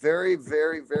I'm very,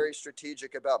 very, very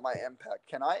strategic about my impact.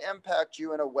 Can I impact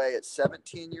you in a way at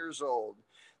 17 years old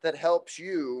that helps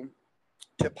you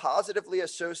to positively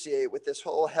associate with this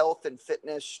whole health and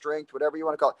fitness, strength, whatever you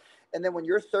want to call it? And then when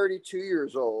you're 32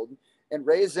 years old and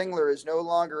Ray Zingler is no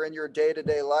longer in your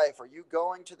day-to-day life, are you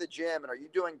going to the gym and are you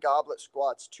doing goblet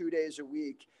squats 2 days a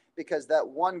week because that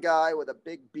one guy with a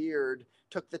big beard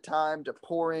took the time to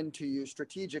pour into you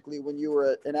strategically when you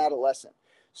were an adolescent?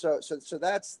 So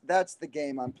that's the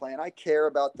game I'm playing. I care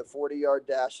about the 40-yard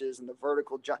dashes and the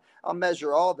vertical jump. I'll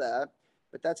measure all that,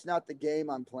 but that's not the game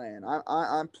I'm playing.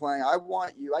 I'm playing. I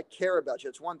want you. I care about you.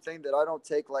 It's one thing that I don't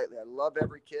take lightly. I love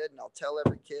every kid, and I'll tell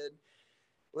every kid,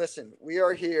 listen, we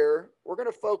are here. We're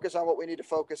going to focus on what we need to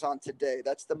focus on today.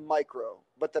 That's the micro.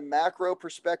 But the macro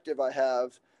perspective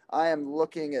I am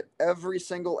looking at every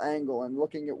single angle and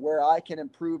looking at where I can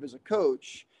improve as a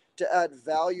coach to add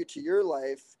value to your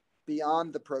life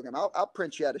beyond the program. I'll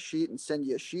print you out a sheet and send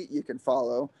you a sheet you can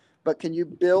follow, but can you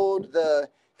build the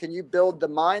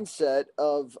mindset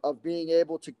of being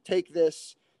able to take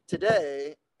this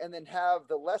today and then have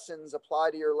the lessons apply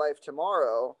to your life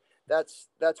tomorrow? That's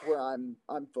where I'm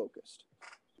focused.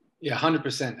 Yeah,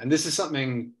 100%. And this is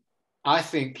something I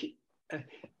think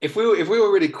if we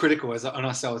were really critical on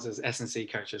ourselves as S&C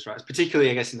coaches, right, particularly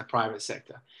I guess in the private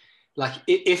sector, like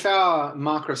if our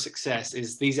marker of success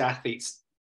is these athletes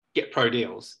get pro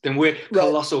deals, then we're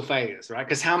colossal failures, right?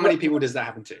 Because how many people does that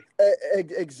happen to?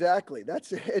 Exactly.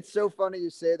 It's so funny you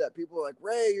say that. People are like,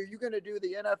 Ray, are you going to do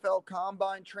the NFL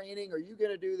combine training? Are you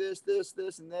going to do this,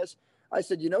 and this? I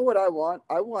said, you know what I want?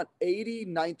 I want 80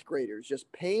 ninth graders,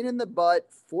 just pain in the butt,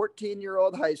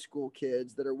 14-year-old high school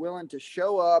kids that are willing to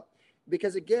show up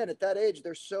because, again, at that age,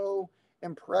 they're so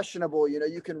impressionable.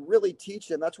 You can really teach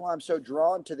them. That's why I'm so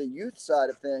drawn to the youth side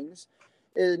of things.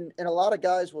 And a lot of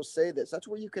guys will say this. That's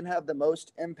where you can have the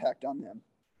most impact on them.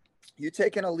 You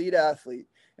take an elite athlete,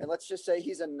 and let's just say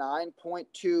he's a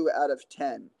 9.2 out of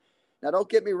 10. Now, don't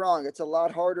get me wrong. It's a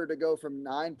lot harder to go from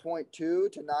 9.2 to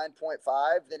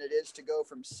 9.5 than it is to go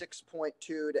from 6.2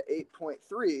 to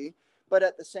 8.3. But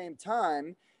at the same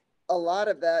time, a lot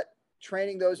of that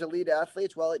training those elite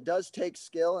athletes, while it does take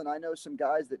skill, and I know some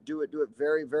guys that do it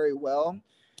very, very well,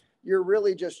 you're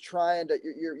really just trying to,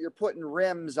 you're putting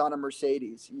rims on a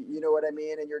Mercedes. You know what I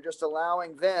mean? And you're just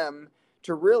allowing them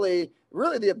to really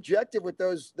the objective with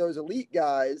those elite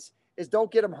guys is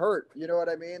don't get them hurt. You know what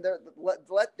I mean?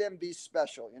 Let them be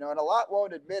special, and a lot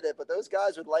won't admit it, but those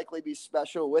guys would likely be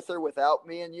special with or without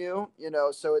me and you,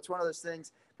 so it's one of those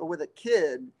things. But with a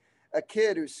kid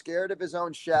who's scared of his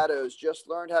own shadows, just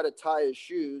learned how to tie his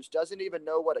shoes, doesn't even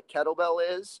know what a kettlebell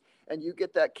is, and you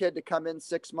get that kid to come in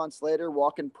 6 months later,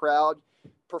 walking proud,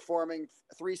 performing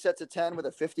 3 sets of 10 with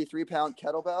a 53-pound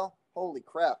kettlebell. Holy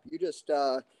crap. You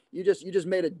just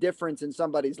made a difference in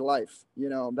somebody's life.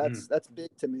 That's big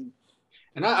to me.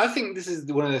 And I think this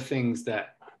is one of the things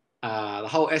that the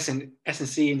whole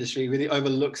S&C industry really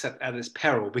overlooks at its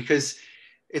peril, because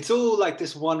it's all like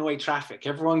this one-way traffic.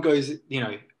 Everyone goes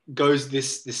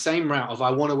this same route of,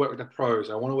 I want to work with the pros,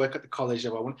 I want to work at the college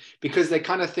level, because they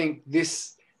kind of think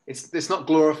it's not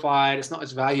glorified, it's not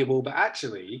as valuable, but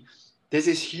actually there's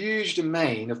this huge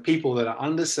domain of people that are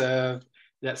underserved,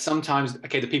 that sometimes, the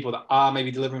people that are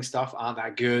maybe delivering stuff aren't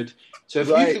that good. So if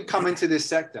you can come into this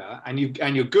sector and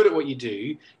you're good at what you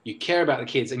do, you care about the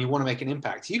kids and you want to make an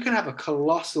impact, you can have a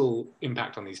colossal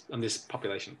impact on this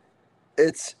population.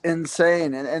 It's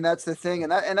insane. And that's the thing.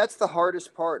 And that's the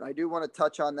hardest part. And I do want to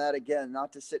touch on that again,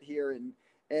 not to sit here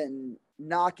and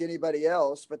knock anybody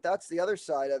else, but that's the other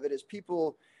side of it. Is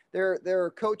people, there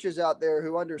are coaches out there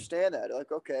who understand that.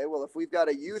 Like, okay, well, if we've got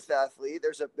a youth athlete,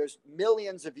 there's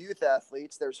millions of youth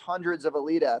athletes, there's hundreds of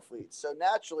elite athletes. So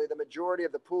naturally, the majority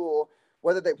of the pool,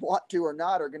 whether they want to or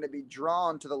not, are going to be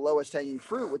drawn to the lowest hanging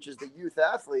fruit, which is the youth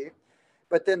athlete.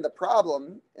 But then the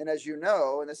problem, and as you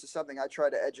know, and this is something I try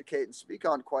to educate and speak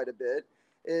on quite a bit,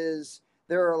 is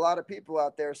there are a lot of people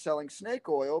out there selling snake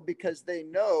oil because they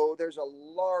know there's a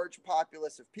large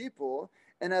populace of people.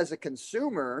 And as a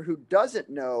consumer who doesn't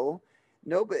know,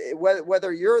 nobody,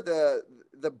 whether you're the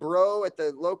bro at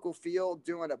the local field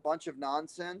doing a bunch of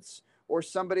nonsense, or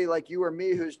somebody like you or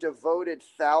me who's devoted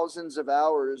thousands of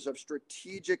hours of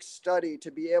strategic study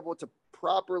to be able to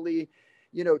properly,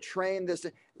 train this.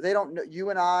 They don't know. You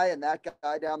and I and that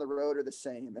guy down the road are the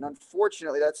same. And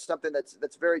unfortunately, that's something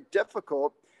that's very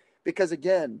difficult because,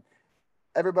 again,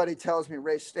 everybody tells me,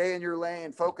 Ray, stay in your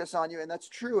lane, focus on you. And that's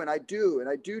true. And I do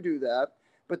that.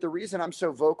 But the reason I'm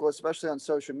so vocal, especially on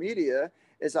social media,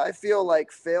 is I feel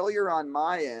like failure on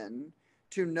my end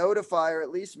to notify or at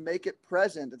least make it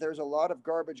present that there's a lot of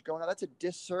garbage going on. That's a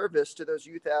disservice to those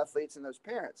youth athletes and those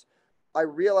parents. I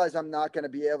realize I'm not going to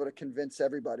be able to convince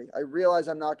everybody. I realize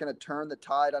I'm not going to turn the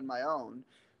tide on my own.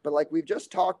 But like we've just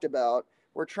talked about,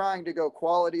 we're trying to go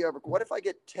quality over. What if I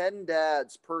get 10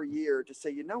 dads per year to say,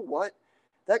 you know what?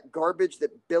 That garbage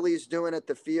that Billy's doing at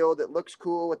the field that looks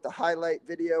cool with the highlight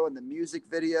video and the music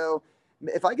video,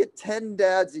 if I get 10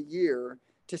 dads a year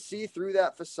to see through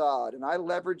that facade and I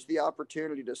leverage the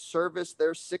opportunity to service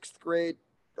their 6th grade,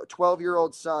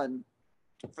 12-year-old son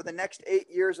for the next 8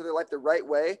 years of their life the right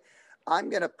way, I'm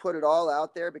going to put it all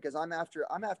out there because I'm after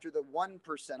the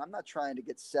 1%. I'm not trying to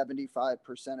get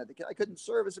 75% of the kid. I couldn't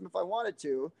service him if I wanted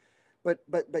to,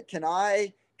 but can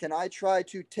I try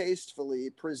to tastefully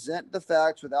present the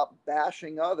facts without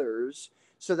bashing others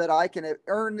so that I can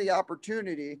earn the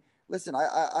opportunity? Listen,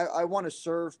 I want to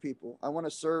serve people. I want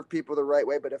to serve people the right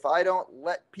way. But if I don't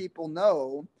let people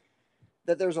know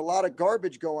that there's a lot of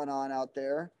garbage going on out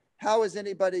there, how is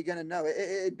anybody going to know?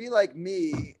 It'd be like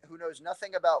me, who knows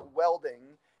nothing about welding.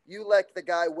 You let the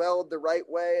guy weld the right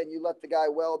way and you let the guy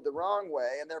weld the wrong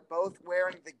way, and they're both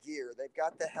wearing the gear. They've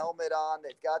got the helmet on,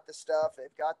 they've got the stuff,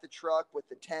 they've got the truck with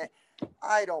the tank.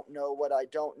 I don't know what I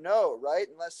don't know, right?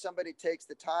 Unless somebody takes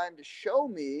the time to show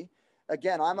me.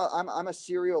 Again, I'm a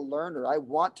serial learner. I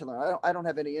want to learn. I don't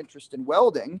have any interest in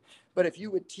welding, but if you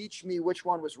would teach me which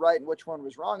one was right and which one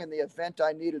was wrong in the event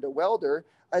I needed a welder,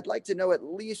 I'd like to know at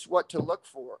least what to look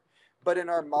for. But in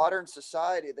our modern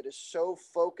society that is so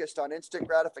focused on instant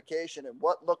gratification and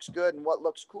what looks good and what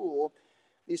looks cool,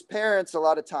 these parents, a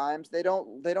lot of times, they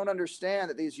don't understand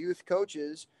that these youth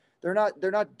coaches, they're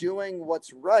not doing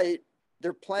what's right.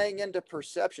 They're playing into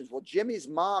perceptions. Well, Jimmy's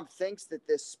mom thinks that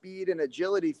this speed and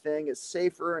agility thing is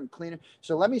safer and cleaner,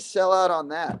 so let me sell out on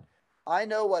that. I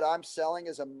know what I'm selling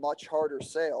is a much harder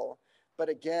sale, but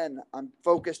again, I'm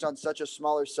focused on such a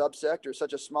smaller subsector,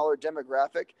 such a smaller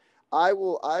demographic. I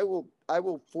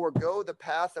will forego the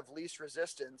path of least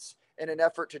resistance in an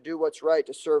effort to do what's right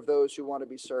to serve those who want to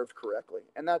be served correctly.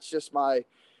 And that's just my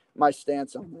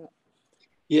stance on that.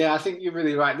 Yeah, I think you're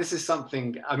really right. This is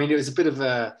something, I mean, it was a bit of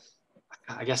a,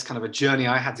 I guess, kind of a journey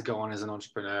I had to go on as an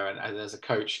entrepreneur and as a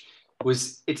coach.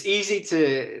 It's easy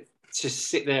to just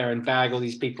sit there and bag all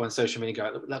these people on social media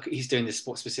and go, look, he's doing this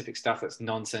sport specific stuff that's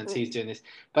nonsense. He's doing this.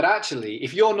 But actually,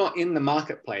 if you're not in the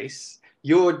marketplace,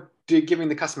 you're giving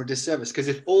the customer a disservice, because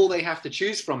if all they have to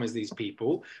choose from is these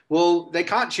people, well, they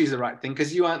can't choose the right thing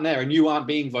because you aren't there and you aren't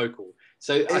being vocal.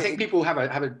 So I think people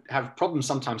have problems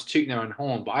sometimes tooting their own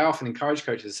horn, but I often encourage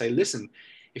coaches to say, listen,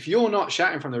 if you're not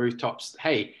shouting from the rooftops,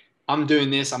 hey, I'm doing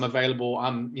this, I'm available,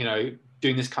 I'm,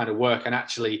 doing this kind of work, and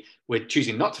actually we're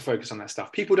choosing not to focus on that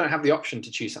stuff, people don't have the option to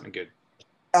choose something good.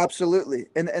 Absolutely.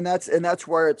 And that's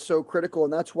where it's so critical.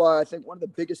 And that's why I think one of the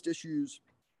biggest issues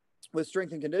with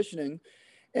strength and conditioning,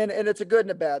 and it's a good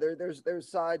and a bad, there's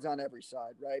sides on every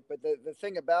side, right? But the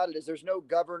thing about it is there's no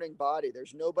governing body.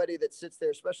 There's nobody that sits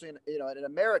there, especially in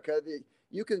America,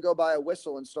 you can go buy a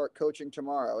whistle and start coaching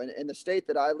tomorrow. And in the state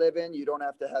that I live in, you don't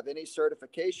have to have any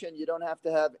certification. You don't have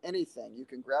to have anything. You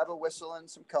can grab a whistle and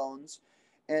some cones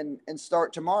and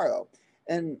start tomorrow.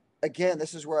 And again,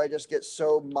 this is where I just get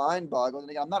so mind boggled.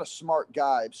 And I'm not a smart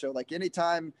guy. So like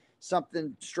anytime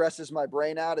something stresses my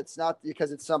brain out, it's not because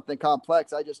it's something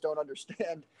complex. I just don't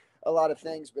understand a lot of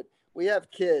things. But we have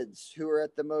kids who are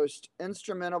at the most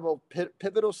instrumental,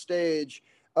 pivotal stage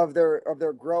of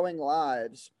their growing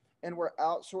lives, and we're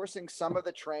outsourcing some of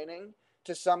the training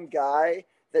to some guy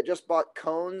that just bought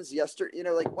cones yesterday.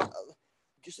 Like what?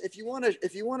 Just if you want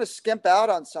to skimp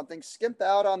out on something, skimp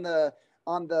out on the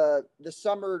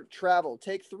summer travel.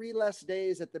 Take 3 less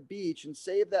days at the beach and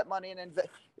save that money and invest.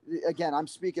 Again, I'm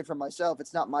speaking for myself.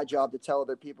 It's not my job to tell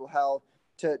other people how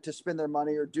to spend their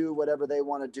money or do whatever they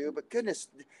want to do. But goodness,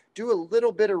 do a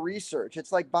little bit of research.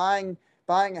 It's like buying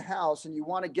a house and you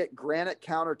want to get granite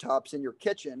countertops in your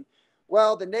kitchen.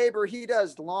 Well, the neighbor, he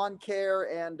does lawn care,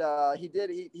 and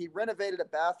he renovated a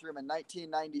bathroom in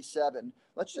 1997.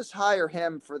 Let's just hire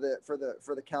him for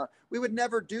the count. We would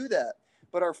never do that.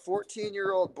 But our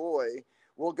 14-year-old boy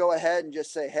will go ahead and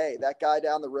just say, hey, that guy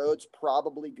down the road's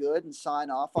probably good, and sign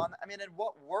off on it. I mean, in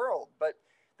what world? But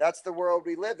that's the world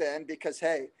we live in, because,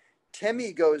 hey,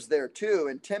 Timmy goes there too,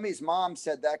 and Timmy's mom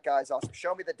said that guy's awesome.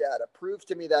 Show me the data. Prove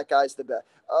to me that guy's the best.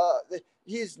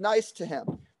 He's nice to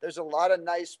him. There's a lot of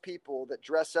nice people that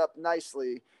dress up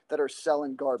nicely that are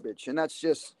selling garbage, and that's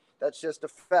just a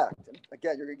fact. And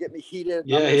again, you're gonna get me heated.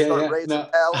 And I'm gonna start raising No.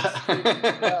 hell and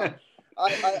screaming.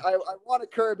 I want to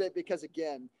curb it because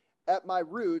again, at my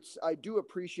roots, I do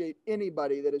appreciate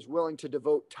anybody that is willing to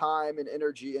devote time and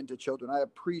energy into children. I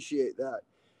appreciate that.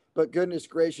 But goodness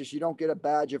gracious, you don't get a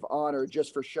badge of honor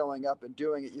just for showing up and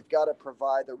doing it. You've got to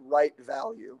provide the right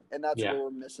value, and that's Yeah. where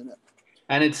we're missing it.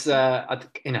 And it's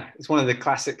it's one of the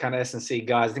classic kind of S&C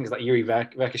guys. I think it's like Yuri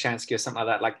Verkhoshansky or something like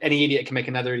that. Like any idiot can make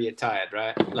another idiot tired,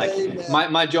 right? Like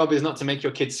Amen. my job is not to make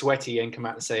your kid sweaty and come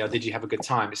out and say, "Oh, did you have a good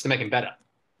time?" It's to make him better.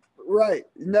 Right.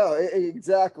 No,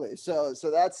 exactly. So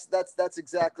that's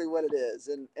exactly what it is.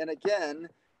 And again,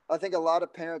 I think a lot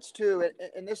of parents too,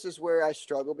 and this is where I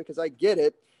struggle because I get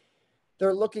it.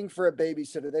 They're looking for a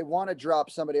babysitter. They want to drop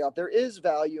somebody off. There is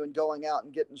value in going out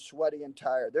and getting sweaty and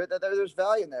tired. There's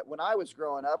value in that. When I was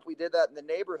growing up, we did that in the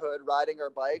neighborhood, riding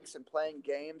our bikes and playing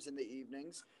games in the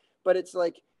evenings. But it's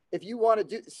like, if you want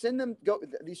to send them, go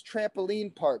these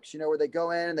trampoline parks, where they go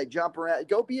in and they jump around,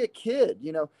 go be a kid.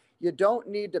 You don't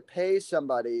need to pay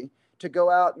somebody to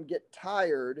go out and get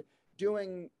tired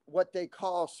doing what they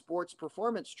call sports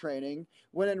performance training,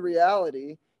 when in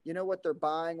reality, you know what they're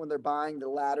buying when they're buying the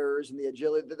ladders and the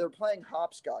agility? They're playing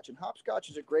hopscotch, and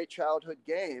hopscotch is a great childhood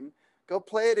game. Go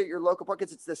play it at your local park.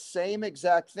 It's the same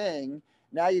exact thing.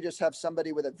 Now you just have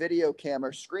somebody with a video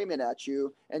camera screaming at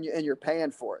you, and you're paying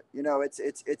for it.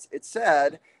 It's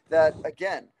sad that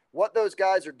again, what those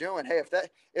guys are doing. Hey,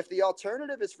 if the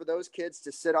alternative is for those kids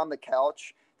to sit on the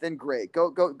couch, then great.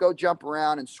 Go jump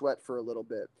around and sweat for a little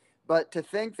bit. But to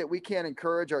think that we can't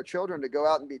encourage our children to go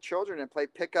out and be children and play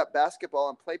pickup basketball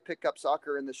and play pickup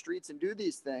soccer in the streets and do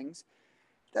these things,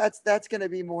 that's going to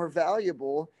be more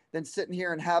valuable than sitting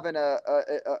here and having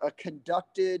a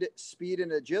conducted speed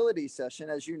and agility session,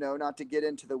 as you know, not to get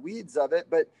into the weeds of it,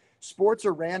 but sports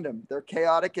are random. They're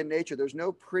chaotic in nature. There's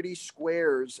no pretty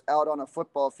squares out on a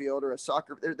football field or a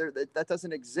soccer. That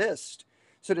doesn't exist.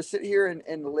 So to sit here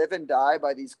and live and die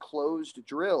by these closed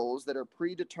drills that are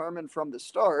predetermined from the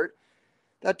start,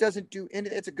 that doesn't do any.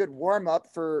 It's a good warm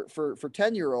up for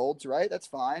 10-year-olds, right? That's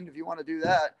fine if you want to do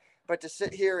that. But to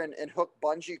sit here and hook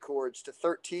bungee cords to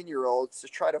 13-year-olds to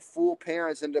try to fool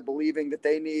parents into believing that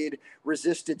they need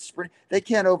resisted sprint, they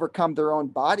can't overcome their own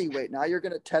body weight. Now you're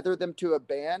going to tether them to a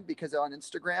band because on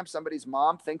Instagram somebody's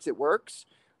mom thinks it works.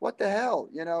 What the hell,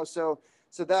 So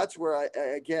that's where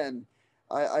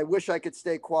I wish I could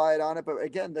stay quiet on it, but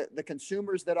again, the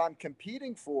consumers that I'm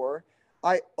competing for,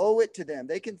 I owe it to them.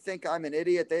 They can think I'm an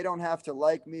idiot. They don't have to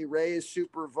like me. Ray is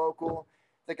super vocal.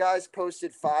 The guy's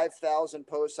posted 5,000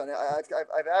 posts on it.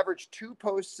 I've averaged 2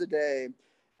 posts a day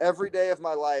every day of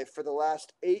my life for the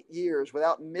last 8 years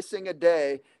without missing a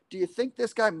day. Do you think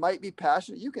this guy might be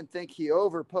passionate? You can think he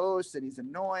overposts and he's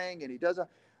annoying and he doesn't.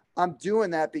 I'm doing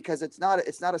that because it's not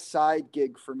a side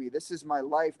gig for me. This is my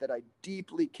life that I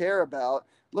deeply care about.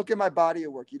 Look at my body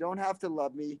of work. You don't have to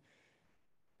love me,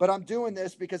 but I'm doing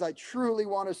this because I truly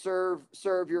want to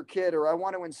serve your kid, or I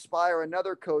want to inspire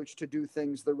another coach to do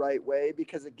things the right way.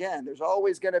 Because again, there's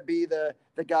always going to be the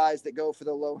guys that go for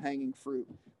the low hanging fruit.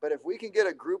 But if we can get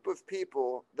a group of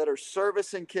people that are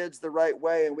servicing kids the right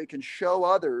way, and we can show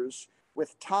others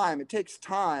with time, it takes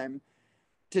time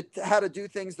to how to do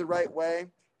things the right way.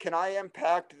 Can I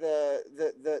impact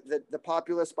the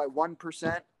populace by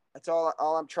 1%? That's all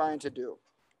I'm trying to do.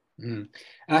 Mm.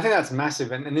 And I think that's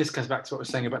massive. And this comes back to what we're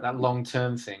saying about that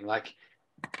long-term thing. Like,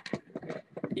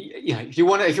 if you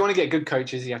want to get good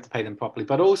coaches, you have to pay them properly.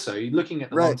 But also, you're looking at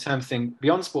the Right. long-term thing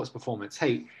beyond sports performance.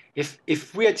 Hey,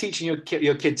 if we are teaching your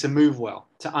kid to move well,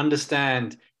 to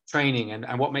understand training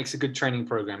and what makes a good training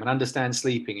program, and understand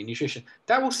sleeping and nutrition,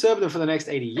 that will serve them for the next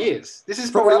 80 years. This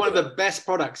is probably one of Forever. the best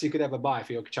products you could ever buy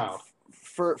for your child.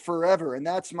 For forever. And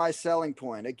that's my selling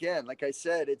point. Again, like I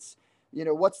said, it's,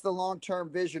 what's the long-term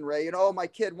vision, Ray? My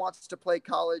kid wants to play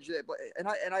college, and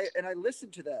I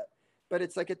listen to that. But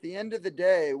it's like at the end of the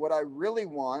day, what I really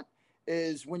want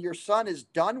is when your son is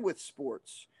done with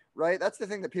sports, right? That's the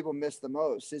thing that people miss the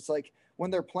most. It's like when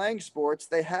they're playing sports,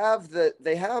 they have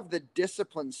the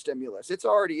discipline stimulus. It's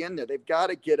already in there. They've got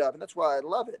to get up, and that's why I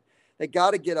love it. They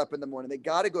got to get up in the morning. They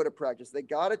got to go to practice. They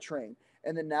got to train.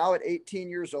 And then now at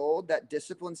 18 years old, that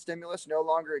discipline stimulus no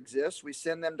longer exists. We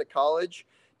send them to college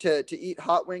to eat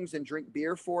hot wings and drink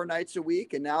beer 4 nights a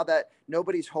week. And now that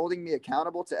nobody's holding me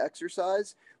accountable to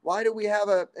exercise, why do we have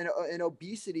an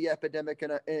obesity epidemic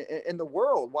in the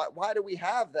world? Why do we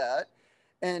have that?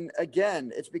 And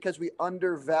again, it's because we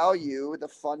undervalue the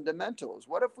fundamentals.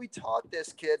 What if we taught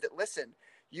this kid that, listen,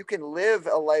 you can live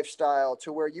a lifestyle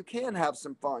to where you can have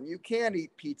some fun, you can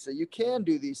eat pizza, you can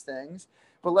do these things,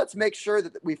 but let's make sure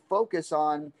that we focus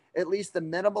on at least the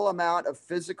minimal amount of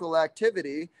physical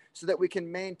activity so that we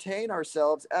can maintain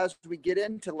ourselves as we get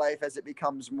into life as it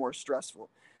becomes more stressful.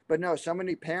 But no, so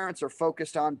many parents are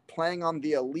focused on playing on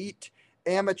the elite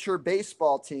amateur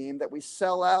baseball team that we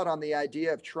sell out on the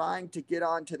idea of trying to get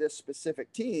onto this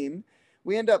specific team.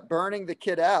 We end up burning the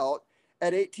kid out.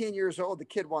 At 18 years old, the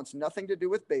kid wants nothing to do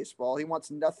with baseball. He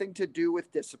wants nothing to do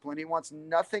with discipline. He wants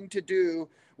nothing to do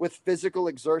with physical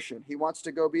exertion. He wants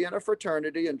to go be in a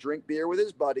fraternity and drink beer with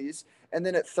his buddies. And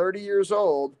then at 30 years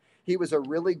old, he was a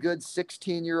really good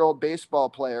 16-year-old baseball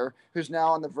player who's now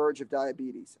on the verge of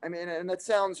diabetes. I mean, and that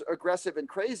sounds aggressive and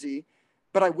crazy,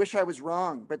 but I wish I was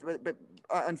wrong. But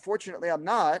unfortunately, I'm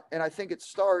not. And I think it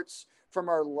starts from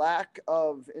our lack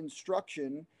of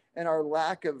instruction and our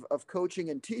lack of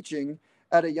coaching and teaching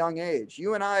at a young age.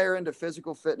 You and I are into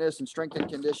physical fitness and strength and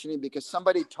conditioning because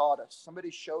somebody taught us, somebody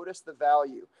showed us the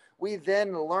value. We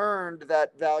then learned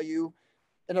that value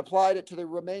and applied it to the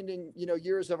remaining,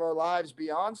 years of our lives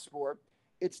beyond sport.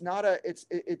 It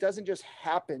doesn't just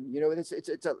happen.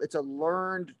 It's a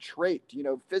learned trait.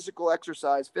 Physical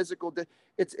exercise,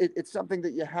 it's something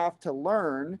that you have to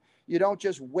learn. You don't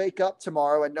just wake up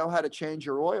tomorrow and know how to change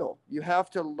your oil. You have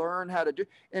to learn how to do,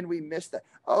 and we miss that.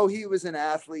 Oh, he was an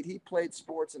athlete. He played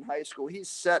sports in high school. He's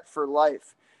set for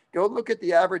life. Go look at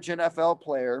the average NFL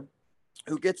player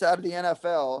who gets out of the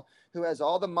NFL, who has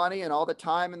all the money and all the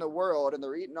time in the world, and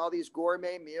they're eating all these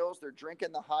gourmet meals. They're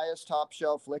drinking the highest top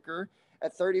shelf liquor.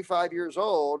 At 35 years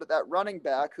old, that running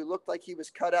back who looked like he was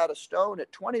cut out of stone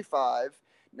at 25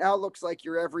 now looks like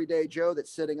your everyday Joe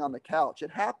that's sitting on the couch.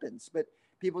 It happens, but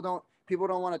people don't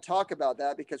want to talk about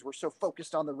that because we're so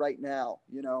focused on the right now,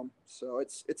 so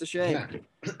it's a shame.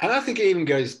 Yeah. And I think it even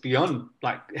goes beyond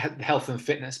like health and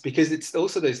fitness, because it's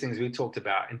also those things we talked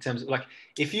about in terms of like,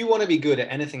 if you want to be good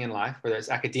at anything in life, whether it's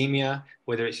academia,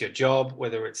 whether it's your job,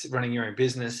 whether it's running your own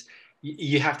business,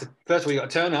 you have to, first of all, you got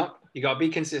to turn up, you got to be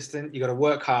consistent, you got to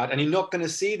work hard, and you're not going to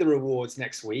see the rewards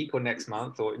next week or next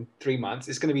month or in 3 months.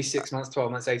 It's going to be 6 months,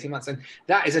 12 months, 18 months. And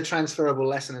that is a transferable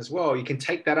lesson as well. You can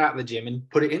take that out of the gym and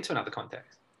put it into another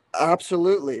context.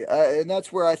 Absolutely. And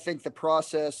that's where I think the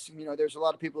process, there's a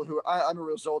lot of people who I'm a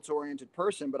results oriented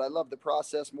person, but I love the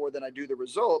process more than I do the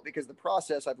result, because the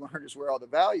process I've learned is where all the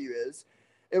value is.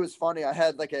 It was funny. I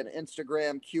had like an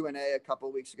Instagram Q&A a couple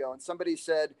of weeks ago, and somebody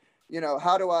said,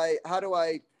 how do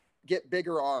I get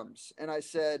bigger arms? And I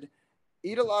said,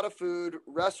 eat a lot of food,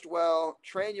 rest well,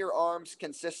 train your arms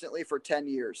consistently for 10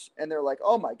 years. And they're like,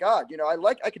 oh my God,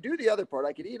 I could do the other part.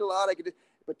 I could eat a lot.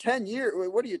 But 10 years,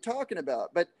 what are you talking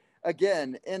about? But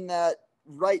again, in that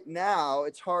right now,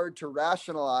 it's hard to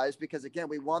rationalize because again,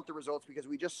 we want the results because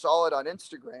we just saw it on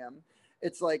Instagram.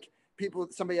 It's like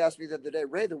somebody asked me the other day,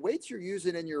 Ray, the weights you're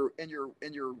using in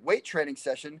your weight training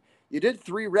session, you did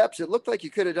 3 reps. It looked like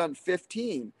you could have done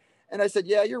 15. And I said,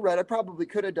 yeah, you're right. I probably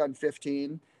could have done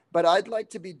 15, but I'd like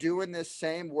to be doing this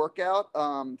same workout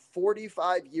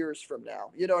 45 years from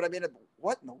now. You know what I mean?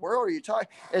 What in the world are you talking?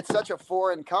 It's such a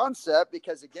foreign concept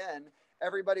because again,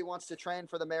 everybody wants to train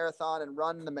for the marathon and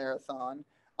run the marathon.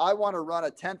 I want to run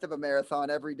a 10th of a marathon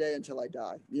every day until I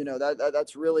die.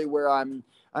 That's really where I'm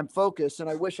focused. And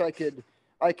I wish I could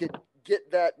get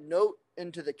that note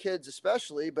into the kids,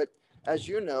 especially, but as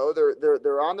you know,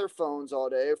 they're on their phones all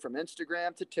day from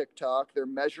Instagram to TikTok. They're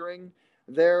measuring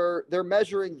their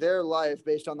life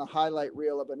based on the highlight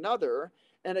reel of another.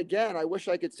 And again, I wish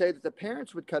I could say that the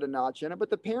parents would cut a notch in it,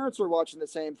 but the parents are watching the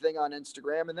same thing on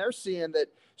Instagram and they're seeing that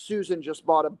Susan just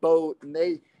bought a boat and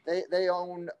they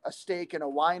own a stake in a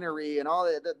winery and all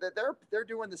that. They're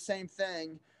doing the same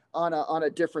thing on a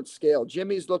different scale.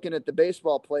 Jimmy's looking at the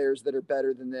baseball players that are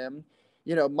better than them.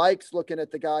 Mike's looking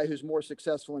at the guy who's more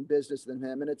successful in business than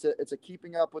him. And it's a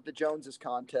keeping up with the Joneses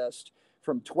contest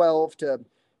from 12 to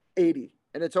 80.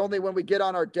 And it's only when we get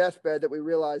on our deathbed that we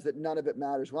realize that none of it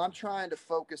matters. Well, I'm trying to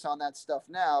focus on that stuff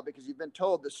now because you've been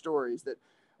told the stories that,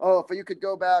 oh, if you could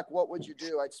go back, what would you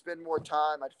do? I'd spend more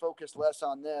time. I'd focus less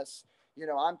on this.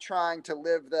 I'm trying to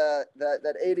live that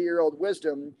 80-year-old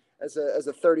wisdom as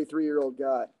a 33-year-old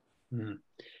guy. Mm.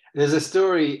 There's a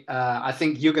story, I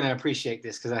think you're going to appreciate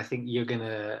this because I think you're going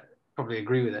to probably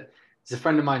agree with it. There's a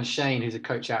friend of mine, Shane, who's a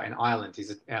coach out in Ireland.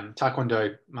 He's a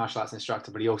Taekwondo martial arts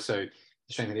instructor, but he also is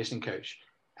a strength and conditioning coach.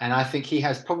 And I think he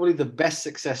has probably the best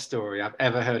success story I've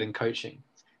ever heard in coaching,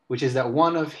 which is that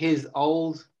one of his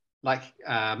old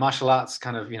martial arts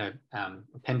kind of,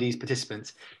 attendees,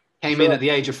 participants, came in at the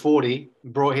age of 40,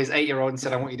 brought his 8-year-old and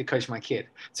said, I want you to coach my kid.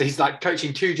 So he's like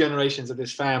coaching 2 generations of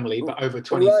this family, but over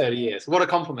 20, Right. 30 years. What a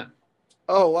compliment.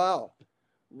 Oh, wow.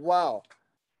 Wow.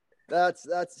 That's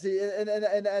see,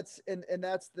 and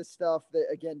that's the stuff that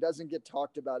again doesn't get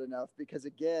talked about enough, because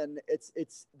again it's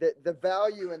the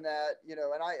value in that, you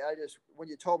know. And I just, when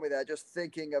you told me that, just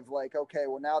thinking of like, okay,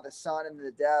 well, now the son and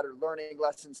the dad are learning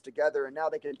lessons together, and now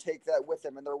they can take that with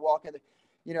them and they're walking,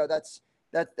 you know. That's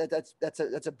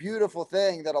a beautiful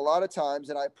thing that a lot of times,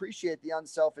 and I appreciate the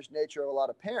unselfish nature of a lot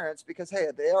of parents, because hey,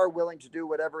 they are willing to do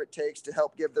whatever it takes to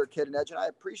help give their kid an edge, and I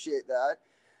appreciate that.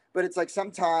 But it's like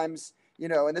sometimes, you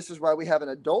know, and this is why we have an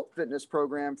adult fitness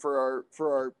program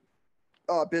for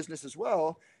our business as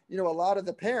well. You know, a lot of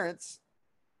the parents,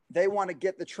 they want to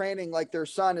get the training like their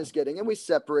son is getting, and we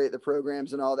separate the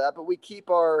programs and all that, but we keep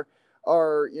our,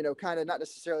 you know, kind of not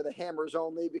necessarily the hammers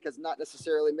only, because not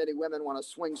necessarily many women want to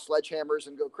swing sledgehammers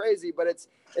and go crazy, but it's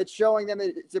showing them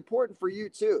it's important for you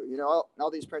too. You know,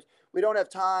 all these parents, we don't have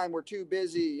time, we're too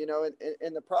busy, you know.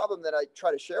 And the problem that I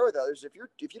try to share with others, if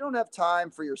you don't have time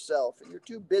for yourself and you're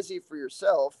too busy for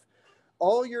yourself,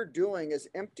 all you're doing is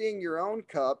emptying your own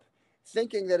cup,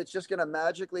 thinking that it's just going to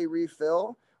magically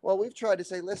refill. Well, we've tried to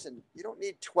say, listen, you don't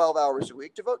need 12 hours a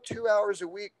week. Devote 2 hours a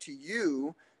week to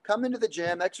you. Come into the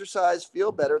gym, exercise,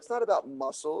 feel better. It's not about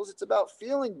muscles. It's about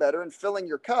feeling better and filling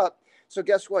your cup. So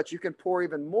guess what? You can pour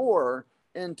even more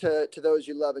into those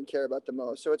you love and care about the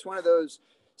most. So it's one of those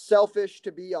selfish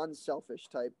to be unselfish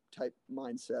type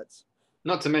mindsets.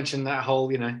 Not to mention that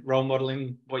whole, you know, role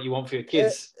modeling what you want for your Eh,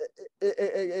 kids.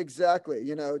 exactly.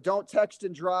 You know, don't text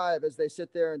and drive as they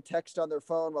sit there and text on their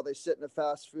phone while they sit in a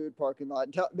fast food parking lot.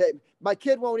 And my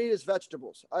kid won't eat his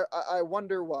vegetables. I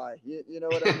wonder why. You know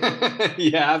what I mean?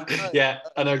 Yeah, Uh, yeah,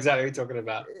 I know exactly what you're talking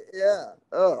about. yeah.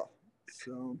 Oh,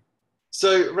 so.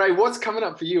 So, Ray, what's coming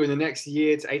up for you in the next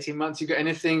year to 18 months? You got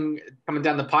anything coming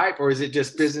down the pipe, or is it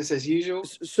just business as usual?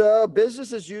 So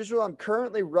business as usual. I'm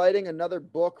currently writing another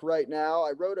book right now.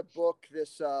 I wrote a book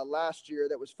this last year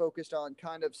that was focused on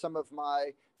kind of some of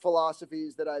my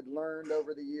philosophies that I'd learned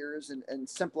over the years, and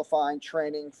simplifying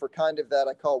training for kind of that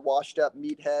I call washed up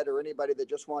meathead, or anybody that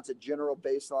just wants a general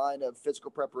baseline of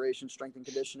physical preparation, strength and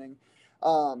conditioning.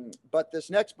 But this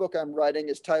next book I'm writing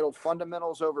is titled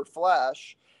Fundamentals Over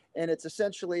Flash, and it's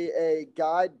essentially a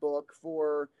guidebook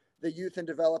for the youth and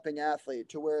developing athlete,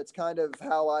 to where it's kind of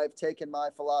how I've taken my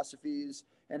philosophies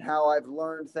and how I've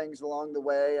learned things along the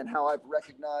way, and how I've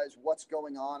recognized what's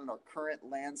going on in our current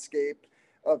landscape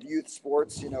of youth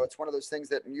sports. You know, it's one of those things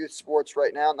that in youth sports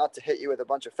right now, not to hit you with a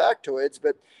bunch of factoids,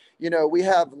 but, you know, we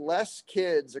have less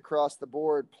kids across the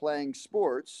board playing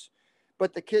sports,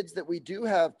 but the kids that we do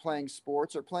have playing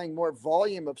sports are playing more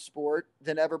volume of sport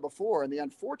than ever before. And the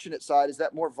unfortunate side is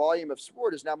that more volume of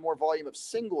sport is now more volume of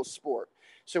single sport.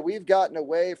 So we've gotten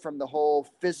away from the whole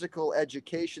physical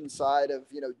education side of,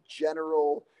 you know,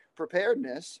 general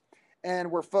preparedness, and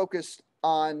we're focused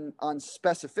on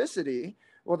specificity.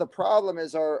 Well, the problem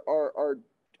is our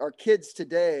kids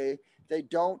today, they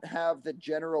don't have the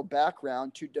general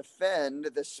background to defend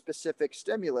the specific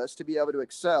stimulus to be able to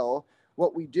excel.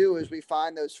 What we do is we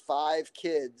find those 5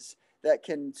 kids that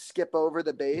can skip over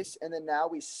the base, and then now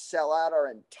we sell out our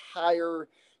entire,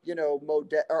 you know,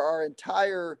 or our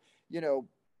entire, you know,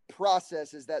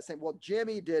 process is that saying, well,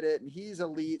 Jimmy did it and he's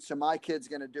elite, so my kid's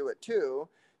going to do it too.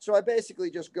 So I basically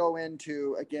just go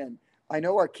into, again, I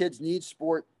know our kids need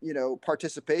sport, you know,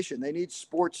 participation. They need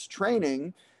sports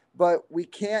training, but we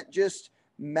can't just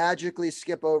magically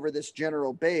skip over this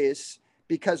general base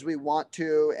because we want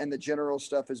to, and the general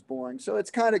stuff is boring. So it's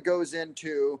kind of goes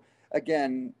into,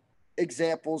 again,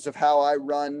 examples of how I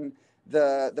run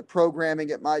the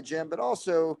programming at my gym, but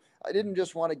also I didn't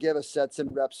just want to give a sets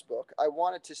and reps book. I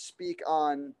wanted to speak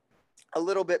on a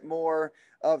little bit more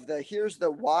of the here's the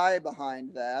why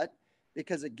behind that,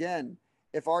 because again,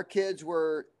 if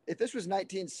this was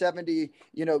 1970,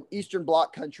 you know, Eastern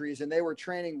Bloc countries, and they were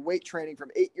training weight training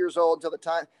from 8 years old until the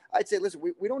time, I'd say, listen,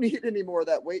 we don't need any more of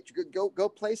that weight. Go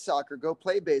play soccer, go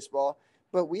play baseball.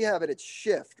 But we have it at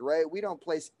shift, right? We don't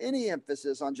place any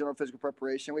emphasis on general physical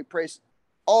preparation. We place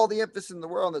all the emphasis in the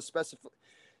world on the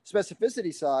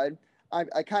specificity side.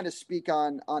 I kind of speak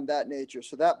on that nature.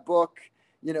 So that book,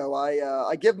 you know,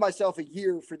 I give myself a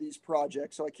year for these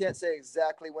projects, so I can't say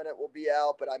exactly when it will be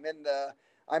out, but I'm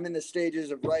in the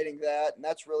stages of writing that, and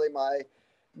that's really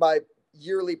my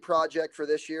yearly project for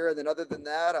this year. And then other than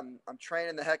that, I'm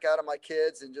training the heck out of my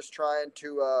kids and just trying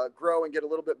to grow and get a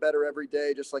little bit better every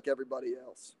day, just like everybody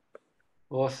else.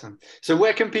 Awesome. So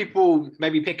where can people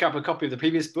maybe pick up a copy of the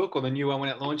previous book or the new one when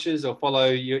it launches, or follow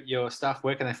your stuff?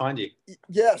 Where can they find you?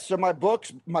 Yeah, so my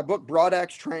book Broad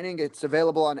Axe Training, it's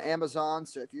available on Amazon.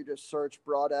 So if you just search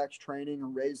Broad Axe Training or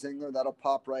Ray Zingler, that'll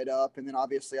pop right up. And then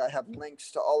obviously I have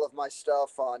links to all of my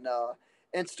stuff on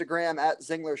Instagram at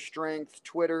Zingler Strength,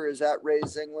 Twitter is at Ray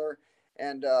Zingler,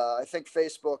 and I think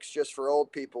Facebook's just for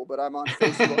old people, but I'm on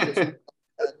Facebook as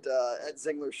at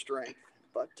Zingler Strength.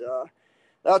 But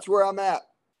that's where I'm at.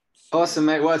 So, Awesome,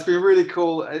 mate. Well, it's been really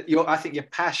cool. I think your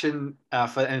passion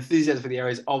for enthusiasm for the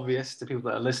area is obvious to people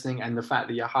that are listening, and the fact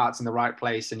that your heart's in the right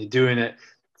place and you're doing it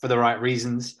for the right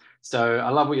reasons. So I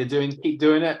love what you're doing. Keep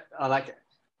doing it. I like it.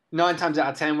 9 times out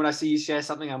of 10, when I see you share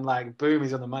something, I'm like, boom,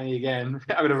 he's on the money again.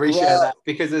 I'm going to reshare that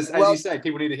because, as you say,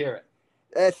 people need to hear it.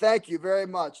 Thank you very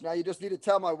much. Now you just need to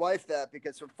tell my wife that,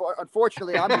 because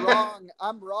unfortunately I'm wrong.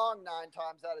 I'm wrong 9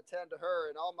 times out of 10 to her,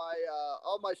 and all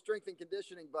my strength and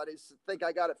conditioning buddies think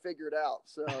I got it figured out.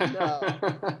 So no,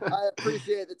 I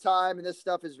appreciate the time, and this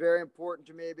stuff is very important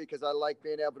to me because I like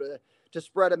being able to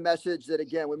spread a message that,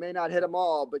 again, we may not hit them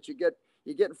all, but you get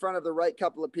in front of the right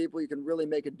couple of people, you can really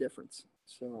make a difference.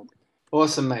 So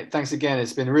awesome, mate. Thanks again.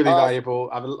 It's been really valuable.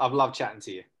 I've loved chatting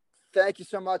to you. Thank you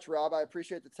so much, Rob. I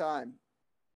appreciate the time.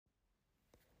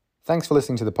 Thanks for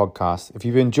listening to the podcast. If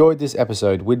you've enjoyed this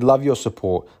episode, we'd love your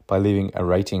support by leaving a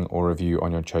rating or review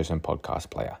on your chosen podcast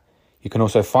player. You can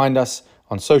also find us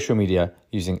on social media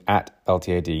using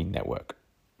 @LTAD Network.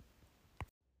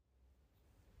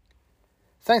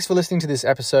 Thanks for listening to this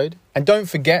episode. And don't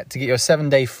forget to get your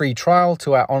 7-day free trial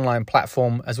to our online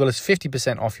platform, as well as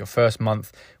 50% off your first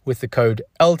month with the code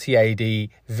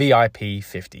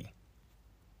LTADVIP50.